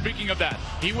 Speaking of that,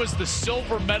 he was the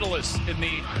silver medalist in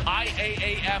the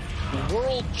IAAF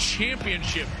World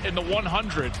Championship in the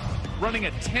 100, running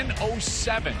a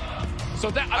 10:07. So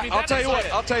that I'll tell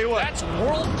you what. That's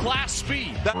world-class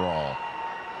speed.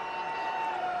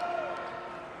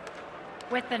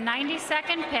 With the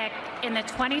 92nd pick in the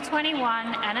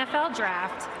 2021 NFL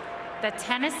Draft, the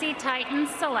Tennessee Titans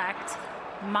select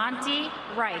Monty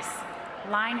Rice,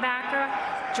 linebacker,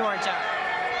 Georgia.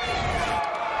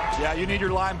 Yeah, you need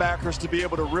your linebackers to be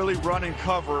able to really run and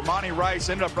cover. Monty Rice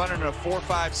ended up running a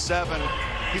 4.57.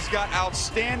 He's got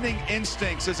outstanding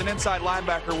instincts as an inside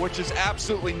linebacker, which is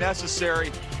absolutely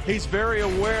necessary. He's very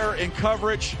aware in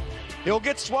coverage. He'll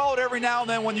get swallowed every now and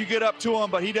then when you get up to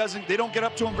him, but they don't get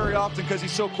up to him very often because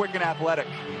he's so quick and athletic.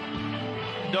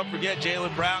 Don't forget,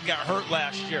 Jaylen Brown got hurt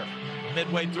last year,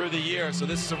 midway through the year, so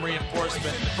this is some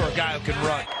reinforcement for a guy who can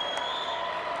run.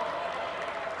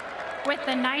 With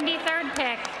the 93rd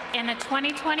pick in the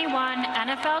 2021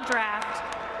 NFL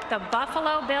Draft, the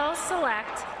Buffalo Bills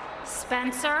select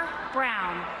Spencer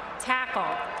Brown,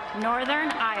 tackle, Northern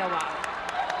Iowa.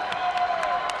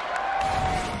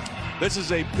 This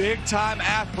is a big-time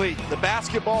athlete. The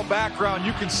basketball background,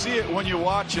 you can see it when you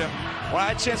watch him. When I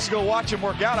had a chance to go watch him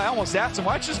work out, I almost asked him,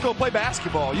 why don't you just go play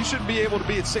basketball? You shouldn't be able to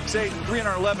be at 6'8" and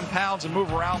 311 pounds and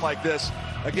move around like this.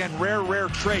 Again, rare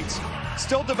traits.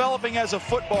 Still developing as a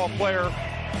football player.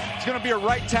 He's going to be a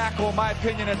right tackle, in my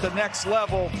opinion, at the next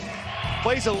level.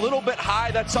 Plays a little bit high.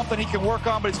 That's something he can work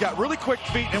on, but he's got really quick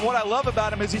feet. And what I love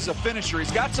about him is he's a finisher. He's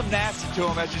got some nasty to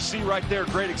him, as you see right there.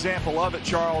 Great example of it,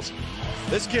 Charles.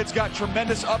 This kid's got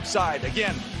tremendous upside.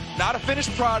 Again, not a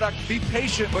finished product. Be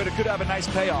patient, but it could have a nice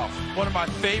payoff. One of my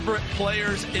favorite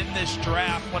players in this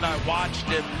draft when I watched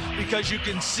him, because you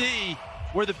can see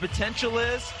where the potential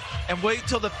is and wait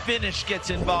till the finish gets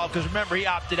involved, because remember, he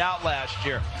opted out last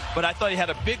year. But I thought he had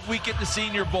a big week at the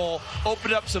Senior Bowl,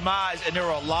 opened up some eyes, and there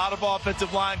were a lot of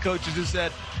offensive line coaches who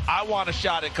said, I want a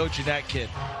shot at coaching that kid.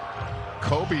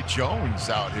 Kobe Jones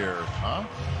out here, huh?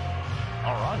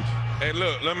 All right. Hey,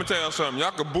 look, let me tell y'all something. Y'all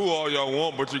can boo all y'all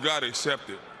want, but you got to accept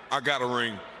it. I got a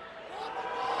ring.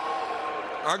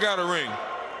 I got a ring.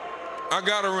 I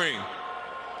got a ring.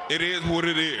 It is what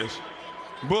it is.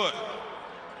 But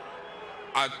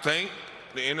I thank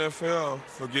the NFL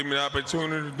for giving me the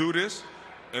opportunity to do this,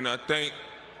 and I thank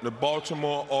the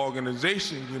Baltimore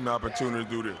organization for giving me the opportunity to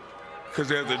do this.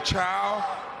 Because as a child,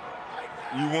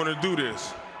 you want to do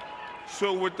this.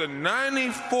 So with the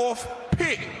 94th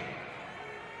pick,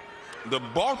 the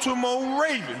Baltimore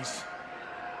Ravens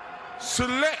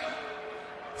select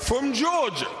from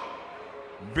Georgia,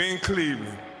 Ben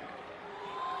Cleveland.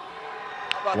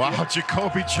 Wow,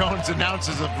 Jacoby Jones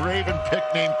announces a Raven pick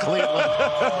named Cleveland,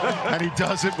 and he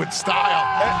does it with style.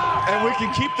 And we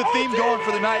can keep the theme going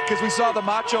for the night because we saw the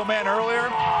Macho Man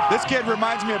earlier. This kid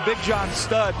reminds me of Big John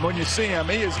Studd when you see him.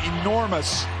 He is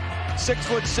enormous,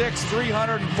 6'6",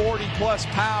 340+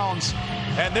 pounds,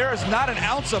 and there is not an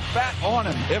ounce of fat on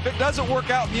him. If it doesn't work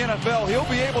out in the NFL, he'll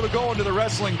be able to go into the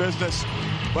wrestling business.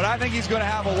 But I think he's going to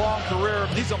have a long career.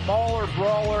 He's a mauler,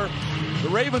 brawler. The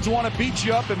Ravens want to beat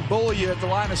you up and bully you at the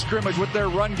line of scrimmage with their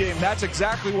run game. That's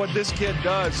exactly what this kid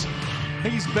does. I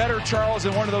think he's better, Charles,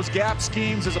 in one of those gap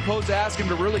schemes as opposed to asking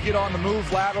him to really get on the move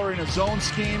lateral in a zone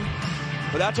scheme.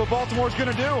 But that's what Baltimore's going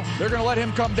to do. They're going to let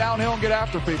him come downhill and get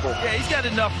after people. Yeah, he's got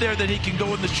enough there that he can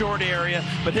go in the short area.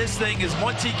 But his thing is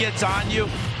once he gets on you,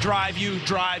 drive you,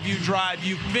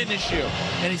 finish you.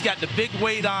 And he's got the big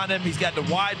weight on him. He's got the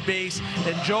wide base.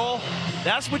 And Joel,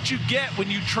 that's what you get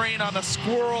when you train on a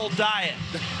squirrel diet.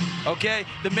 Okay?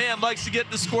 The man likes to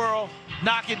get the squirrel,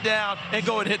 knock it down, and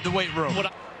go and hit the weight room.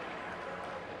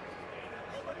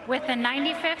 With the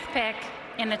 95th pick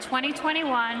in the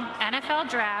 2021 NFL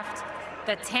Draft,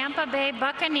 the Tampa Bay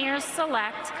Buccaneers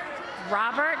select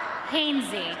Robert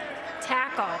Hainsey,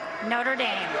 tackle, Notre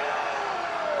Dame.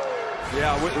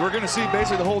 Yeah, we're going to see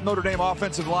basically the whole Notre Dame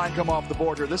offensive line come off the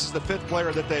board here. This is the 5th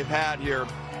player that they've had here.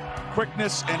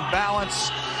 Quickness and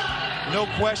balance, no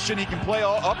question. He can play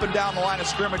all up and down the line of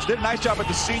scrimmage. Did a nice job at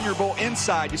the Senior Bowl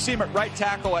inside. You see him at right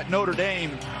tackle at Notre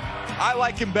Dame. I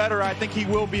like him better. I think he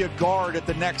will be a guard at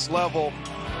the next level.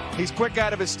 He's quick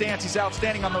out of his stance. He's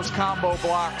outstanding on those combo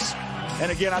blocks.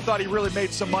 And again, I thought he really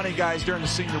made some money, guys, during the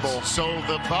Senior Bowl. So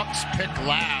the Bucs pick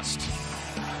last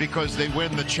because they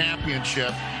win the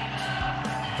championship,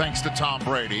 thanks to Tom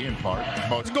Brady in part.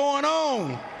 What's going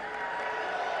on?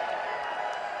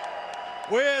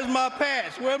 Where's my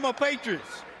Pats? Where's my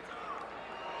Patriots?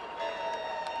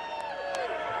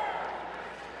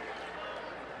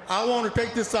 I want to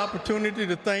take this opportunity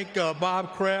to thank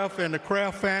Bob Kraft and the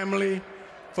Kraft family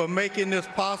for making this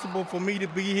possible for me to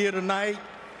be here tonight.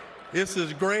 This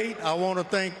is great. I want to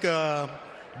thank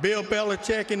Bill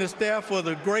Belichick and his staff for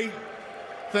the great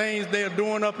things they're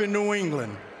doing up in New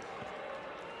England.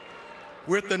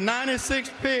 With the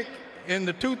 96th pick in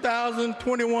the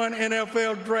 2021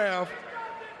 NFL Draft,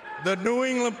 the New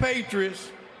England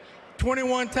Patriots,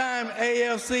 21-time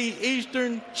AFC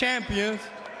Eastern champions,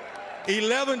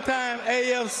 11-time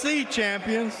AFC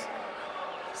champions,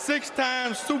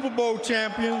 6-time Super Bowl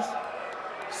champions,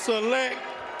 select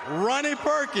Ronnie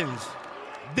Perkins,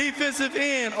 defensive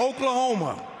end,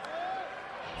 Oklahoma.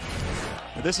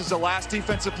 This is the last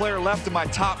defensive player left in my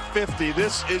top 50.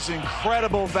 This is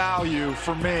incredible value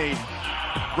for me.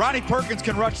 Ronnie Perkins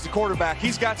can rush the quarterback.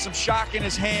 He's got some shock in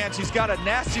his hands. He's got a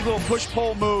nasty little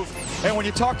push-pull move. And when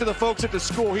you talk to the folks at the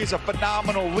school, he's a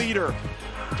phenomenal leader.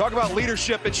 Talk about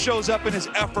leadership, it shows up in his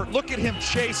effort. Look at him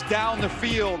chase down the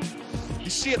field. You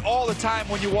see it all the time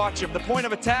when you watch him. The point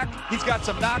of attack, he's got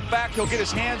some knockback. He'll get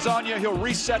his hands on you. He'll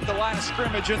reset the line of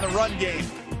scrimmage in the run game.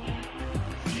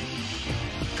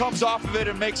 Comes off of it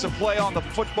and makes a play on the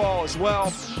football as well.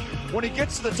 When he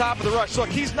gets to the top of the rush, look,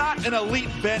 he's not an elite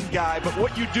bend guy, but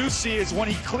what you do see is when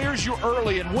he clears you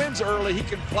early and wins early, he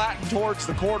can flatten towards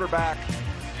the quarterback.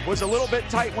 Was a little bit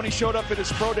tight when he showed up at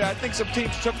his pro day. I think some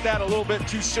teams took that a little bit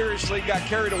too seriously, got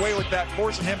carried away with that,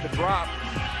 forcing him to drop.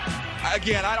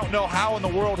 Again, I don't know how in the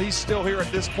world he's still here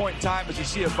at this point in time as you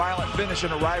see a violent finish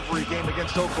in a rivalry game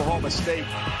against Oklahoma State.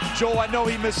 Joel, I know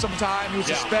he missed some time. He was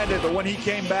suspended, but when he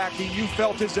came back, you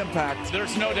felt his impact.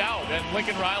 There's no doubt, and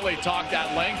Lincoln Riley talked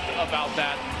at length about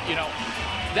that. You know,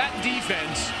 that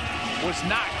defense was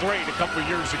not great a couple of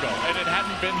years ago, and it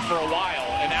hadn't been for a while.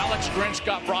 And Alex Grinch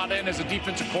got brought in as a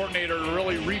defensive coordinator to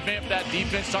really revamp that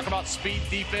defense, talk about speed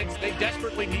defense. They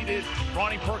desperately needed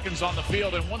Ronnie Perkins on the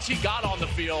field, and once he got on the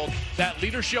field, that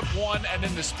leadership won, and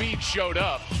then the speed showed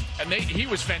up. And he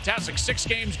was fantastic. 6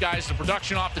 games, guys, the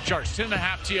production off the charts. 10.5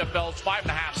 TFLs,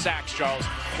 5.5 sacks, Charles.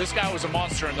 This guy was a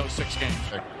monster in those 6 games.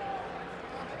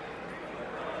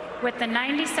 With the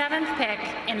 97th pick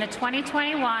in the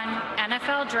 2021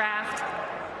 NFL Draft,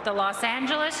 the Los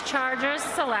Angeles Chargers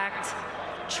select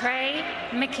Trey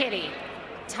McKitty,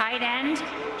 tight end,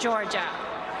 Georgia.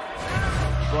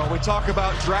 Well, we talk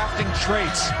about drafting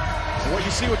traits. What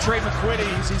you see with Trey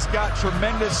McKitty is he's got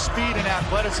tremendous speed and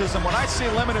athleticism. When I see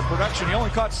limited production, he only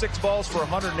caught 6 balls for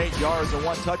 108 yards and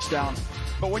 1 touchdown.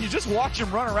 But when you just watch him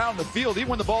run around the field, even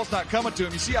when the ball's not coming to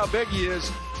him, you see how big he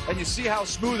is, and you see how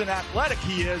smooth and athletic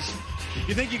he is.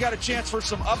 You think you got a chance for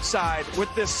some upside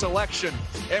with this selection.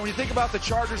 And when you think about the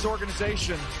Chargers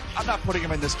organization, I'm not putting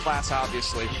them in this class,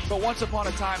 obviously. But once upon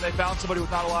a time, they found somebody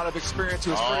with not a lot of experience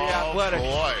who was pretty athletic.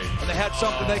 Boy. And they had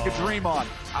something they could dream on.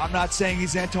 I'm not saying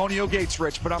he's Antonio Gates,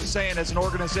 Rich, but I'm saying as an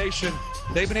organization,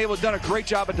 they've been able to done a great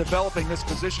job at developing this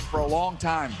position for a long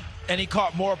time. And he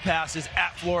caught more passes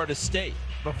at Florida State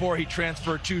before he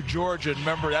transferred to Georgia.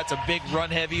 Remember, that's a big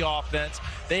run-heavy offense.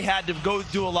 They had to go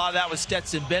do a lot of that with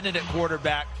Stetson Bennett at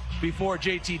quarterback before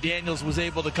JT Daniels was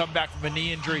able to come back from a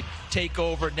knee injury, take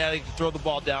over, and now they can throw the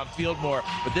ball downfield more.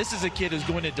 But this is a kid who's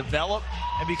going to develop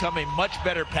and become a much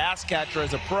better pass catcher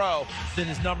as a pro than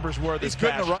his numbers were this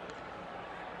past year.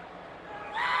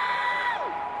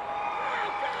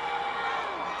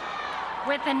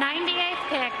 With the 98th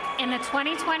pick in the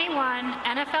 2021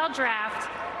 NFL Draft,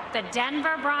 the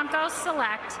Denver Broncos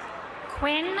select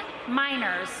Quinn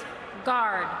Miners,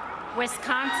 guard,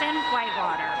 Wisconsin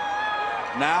Whitewater.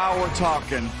 Now we're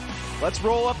talking. Let's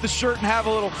roll up the shirt and have a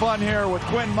little fun here with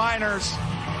Quinn Miners.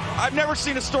 I've never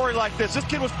seen a story like this. This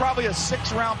kid was probably a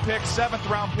 6th-round pick,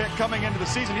 7th-round pick coming into the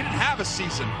season. He didn't have a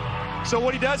season. So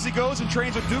what he does, he goes and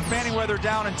trains with Duke Manyweather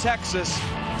down in Texas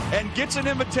and gets an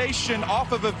invitation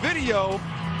off of a video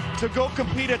to go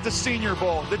compete at the Senior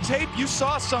Bowl. The tape, you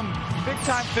saw some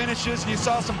big-time finishes. You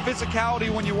saw some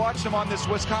physicality when you watched him on this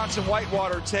Wisconsin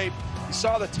Whitewater tape. You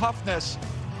saw the toughness,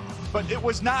 but it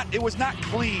was not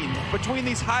clean. Between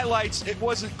these highlights, it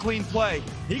wasn't clean play.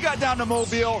 He got down to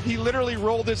Mobile. He literally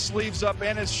rolled his sleeves up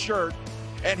and his shirt,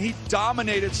 and he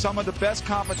dominated some of the best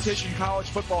competition college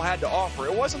football had to offer.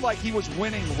 It wasn't like he was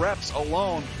winning reps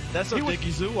alone. That's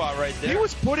Odighizuwa right there. He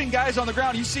was putting guys on the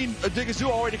ground. You've seen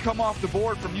Odighizuwa already come off the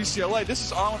board from UCLA. This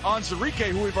is Onwuzurike,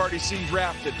 who we've already seen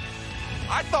drafted.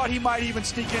 I thought he might even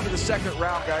sneak into the 2nd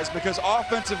round, guys, because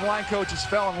offensive line coaches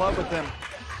fell in love with him.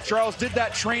 Charles did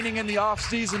that training in the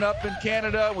offseason up in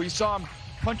Canada where you saw him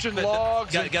punching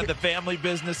logs. Got the family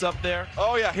business up there.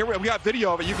 Oh, yeah. Here we got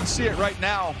video of it. You can see it right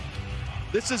now.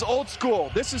 This is old school.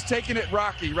 This is taking it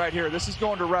Rocky right here. This is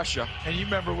going to Russia. And you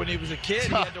remember when he was a kid,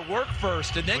 he had to work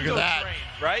first and then go train,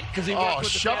 right? Because he worked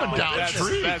with the shoving down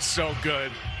trees. That's so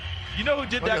good. You know who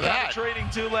did that kind of training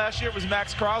too last year? It was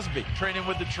Max Crosby, training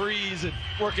with the trees and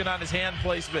working on his hand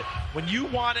placement. When you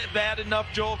want it bad enough,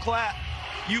 Joel Klatt,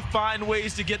 you find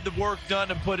ways to get the work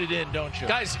done and put it in, don't you?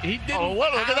 Guys, he didn't. Oh,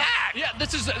 look at that! Yeah,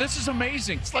 this is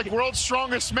amazing. It's like world's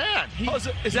strongest man.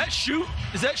 Is that shoot?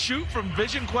 Is that shoot from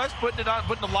Vision Quest putting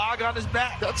the log on his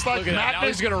back? That's like Magnus. Now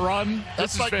he's gonna run.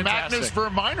 That's like Magnus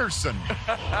Verminerson.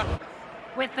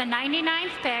 With the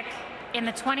 99th pick in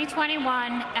the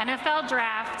 2021 NFL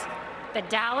Draft, the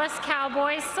Dallas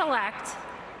Cowboys select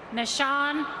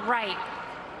Nahshon Wright,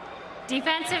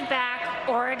 defensive back,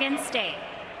 Oregon State.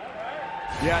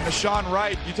 Yeah, Nahshon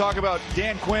Wright, you talk about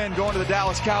Dan Quinn going to the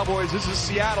Dallas Cowboys. This is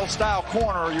Seattle-style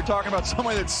corner. You're talking about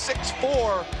somebody that's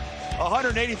 6'4",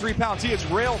 183 pounds. He is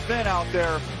rail thin out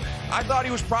there. I thought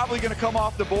he was probably going to come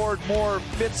off the board more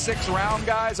 5th, 6th round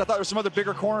guys. I thought there were some other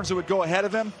bigger corners that would go ahead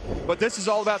of him. But this is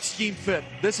all about scheme fit.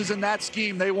 This is in that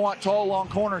scheme. They want tall, long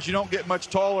corners. You don't get much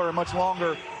taller or much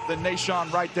longer than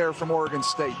Nahshon Wright there from Oregon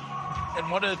State. And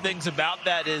one of the things about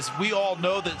that is we all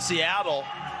know that Seattle,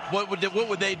 what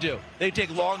would they do? They take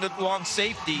long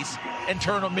safeties and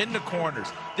turn them into corners.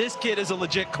 This kid is a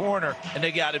legit corner, and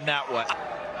they got him that way.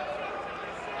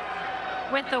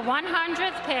 With the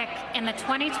 100th pick in the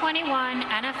 2021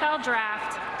 NFL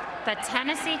Draft, the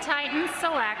Tennessee Titans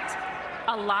select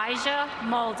Elijah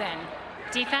Molden,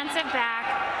 defensive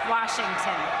back,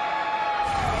 Washington.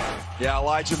 Yeah,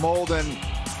 Elijah Molden,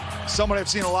 someone I've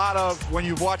seen a lot of when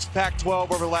you've watched Pac-12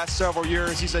 over the last several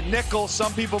years. He's a nickel.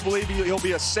 Some people believe he'll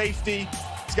be a safety.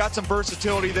 He's got some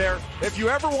versatility there. If you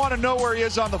ever want to know where he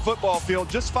is on the football field,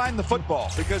 just find the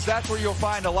football, because that's where you'll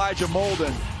find Elijah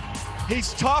Molden.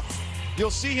 He's tough. You'll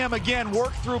see him, again,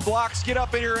 work through blocks, get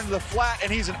up in here into the flat,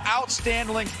 and he's an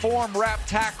outstanding form wrap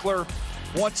tackler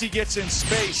once he gets in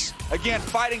space. Again,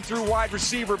 fighting through wide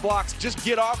receiver blocks. Just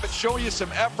get off and show you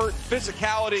some effort,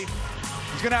 physicality.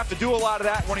 He's going to have to do a lot of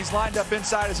that when he's lined up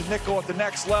inside as a nickel at the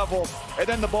next level. And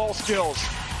then the ball skills.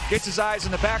 Gets his eyes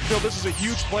in the backfield. This is a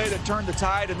huge play that turned the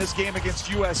tide in this game against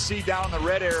USC down in the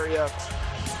red area.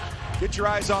 Get your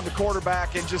eyes on the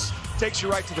quarterback and just takes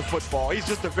you right to the football. He's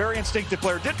just a very instinctive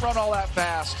player. Didn't run all that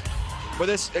fast. But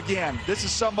this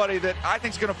is somebody that I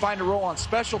think is going to find a role on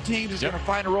special teams. He's going to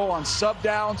find a role on sub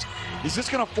downs. He's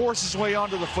just going to force his way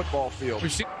onto the football field.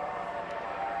 With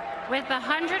the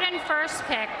 101st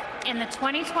pick in the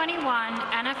 2021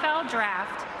 NFL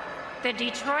Draft, the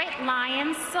Detroit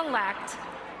Lions select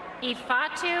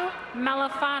Ifeatu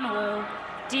Melifonwu,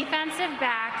 defensive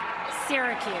back,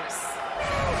 Syracuse.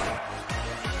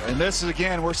 And this is,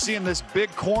 again, we're seeing this big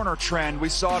corner trend. We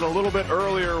saw it a little bit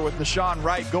earlier with Deshaun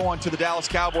Wright going to the Dallas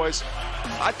Cowboys.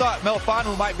 I thought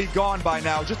Melifonwu might be gone by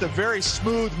now. Just a very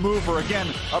smooth mover. Again,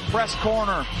 a press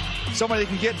corner. Somebody that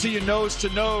can get to you nose to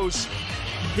nose.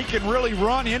 He can really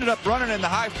run. He ended up running in the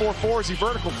high 4.4s. He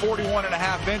vertical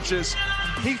 41.5 inches.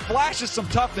 He flashes some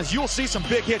toughness. You'll see some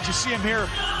big hits. You see him here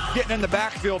getting in the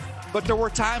backfield. But there were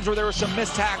times where there were some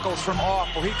missed tackles from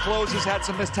off, where he closes, had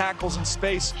some missed tackles in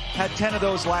space, had 10 of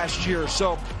those last year.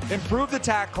 So improve the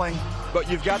tackling,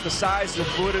 but you've got the size, the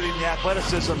fluidity, and the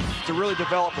athleticism to really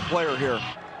develop a player here.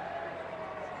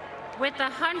 With the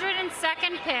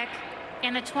 102nd pick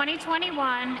in the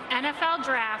 2021 NFL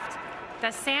Draft,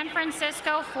 the San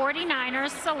Francisco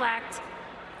 49ers select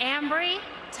Ambry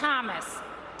Thomas,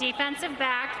 defensive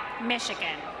back,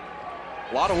 Michigan.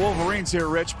 A lot of Wolverines here,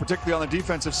 Rich, particularly on the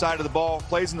defensive side of the ball.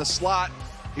 Plays in the slot.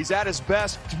 He's at his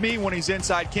best, to me, when he's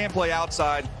inside. Can't play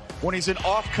outside. When he's in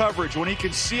off coverage, when he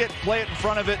can see it, play it in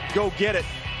front of it, go get it.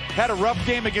 Had a rough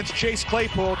game against Chase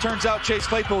Claypool. Turns out Chase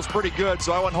Claypool's pretty good,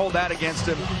 so I wouldn't hold that against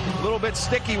him. A little bit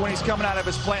sticky when he's coming out of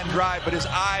his plant and drive, but his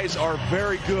eyes are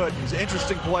very good. He's an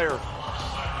interesting player.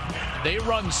 They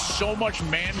run so much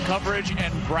man coverage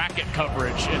and bracket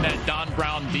coverage in that Don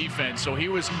Brown defense. So he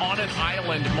was on an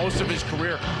island most of his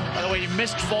career. By the way, he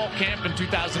missed fall camp in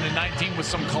 2019 with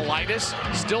some colitis.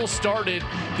 Still started,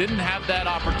 didn't have that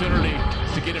opportunity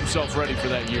to get himself ready for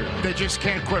that year. They just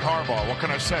can't quit Harbaugh. What can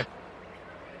I say?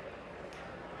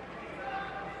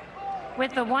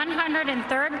 With the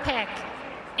 103rd pick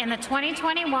in the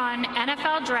 2021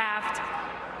 NFL Draft,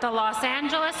 the Los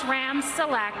Angeles Rams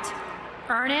select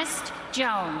Ernest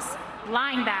Jones,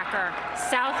 linebacker,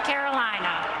 South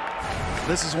Carolina.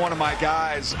 This is one of my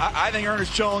guys. I think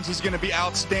Ernest Jones is going to be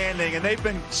outstanding, and they've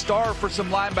been starved for some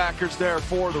linebackers there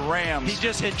for the Rams. He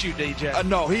just hit you, DJ.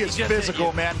 No, he is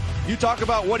physical, man. You talk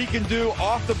about what he can do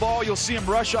off the ball. You'll see him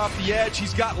rush off the edge.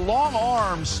 He's got long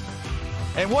arms.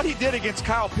 And what he did against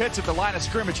Kyle Pitts at the line of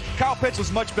scrimmage, Kyle Pitts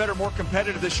was much better, more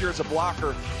competitive this year as a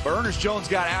blocker. But Ernest Jones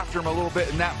got after him a little bit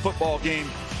in that football game.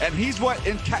 And he's what,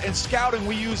 in scouting,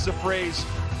 we use the phrase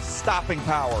stopping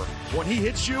power. When he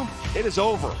hits you, it is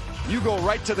over. You go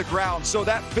right to the ground. So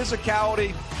that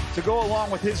physicality to go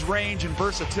along with his range and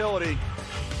versatility,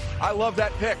 I love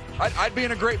that pick. I'd be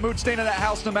in a great mood staying in that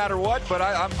house no matter what, but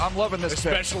I'm loving this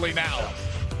pick. Especially now.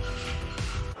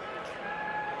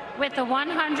 With the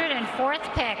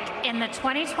 104th pick in the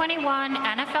 2021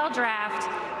 NFL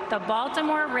Draft, the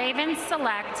Baltimore Ravens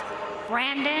select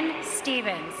Brandon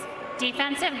Stevens,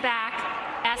 defensive back,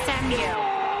 SMU.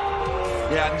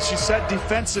 Yeah, and she said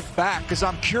defensive back because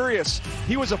I'm curious.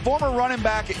 He was a former running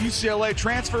back at UCLA,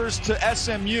 transfers to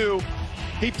SMU.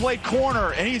 He played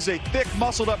corner, and he's a thick,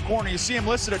 muscled-up corner. You see him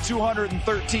listed at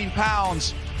 213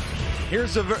 pounds.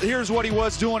 Here's what he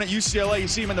was doing at UCLA. You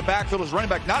see him in the backfield as running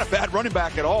back. Not a bad running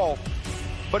back at all.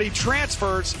 But he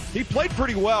transfers. He played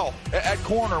pretty well at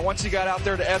corner once he got out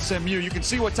there to SMU. You can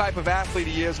see what type of athlete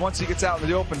he is. Once he gets out in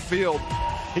the open field,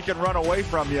 he can run away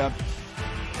from you.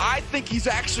 I think he's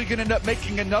actually going to end up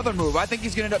making another move. I think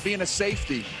he's going to end up being a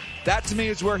safety. That, to me,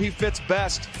 is where he fits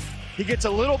best. He gets a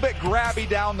little bit grabby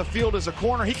down the field as a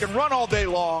corner. He can run all day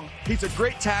long. He's a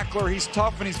great tackler. He's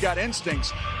tough, and he's got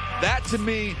instincts. That, to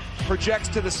me, projects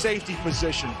to the safety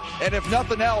position. And if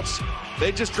nothing else,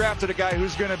 they just drafted a guy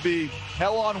who's going to be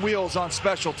hell on wheels on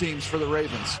special teams for the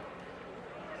Ravens.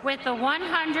 With the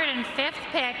 105th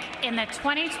pick in the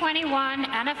 2021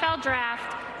 NFL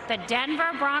Draft, the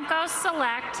Denver Broncos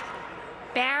select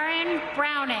Baron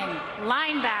Browning,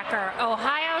 linebacker,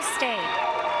 Ohio State.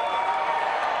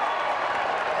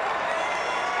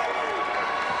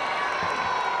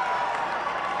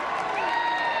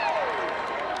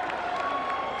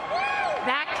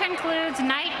 That concludes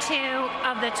night 2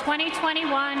 of the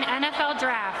 2021 NFL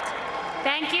Draft.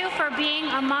 Thank you for being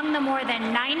among the more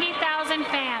than 90,000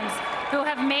 fans who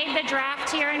have made the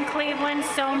draft here in Cleveland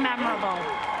so memorable.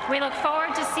 We look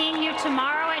forward to seeing you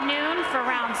tomorrow at noon for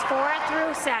rounds 4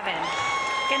 through 7.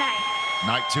 Good night.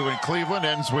 Night 2 in Cleveland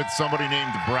ends with somebody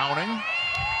named Browning.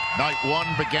 Night 1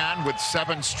 began with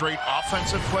 7 straight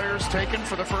offensive players taken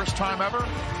for the first time ever.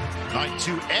 Night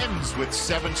 2 ends with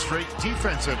 7 straight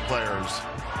defensive players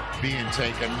being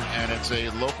taken, and it's a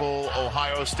local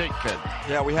Ohio State kid.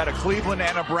 Yeah, we had a Cleveland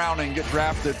and a Browning get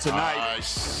drafted tonight.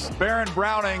 Nice. Baron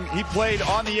Browning, he played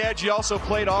on the edge. He also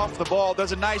played off the ball.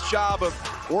 Does a nice job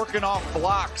of working off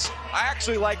blocks. I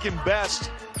actually like him best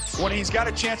when he's got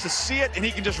a chance to see it and he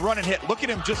can just run and hit. Look at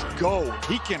him just go.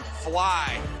 He can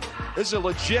fly. This is a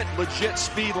legit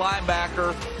speed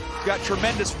linebacker. He's got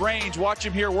tremendous range. Watch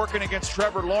him here working against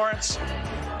Trevor Lawrence.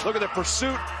 Look at the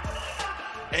pursuit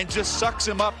and just sucks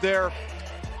him up there.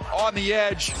 on the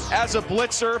edge as a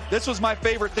blitzer. This was my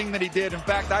favorite thing that he did. In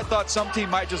fact, I thought some team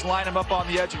might just line him up on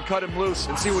the edge and cut him loose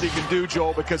and see what he can do,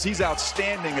 Joel, because he's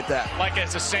outstanding at that. Like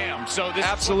as a Sam. So this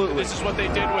Absolutely. This is what they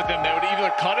did with him. They would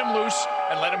either cut him loose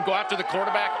and let him go after the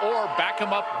quarterback or back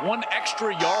him up 1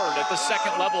 extra yard at the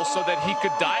second level so that he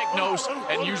could diagnose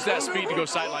and use that speed to go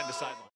sideline to sideline.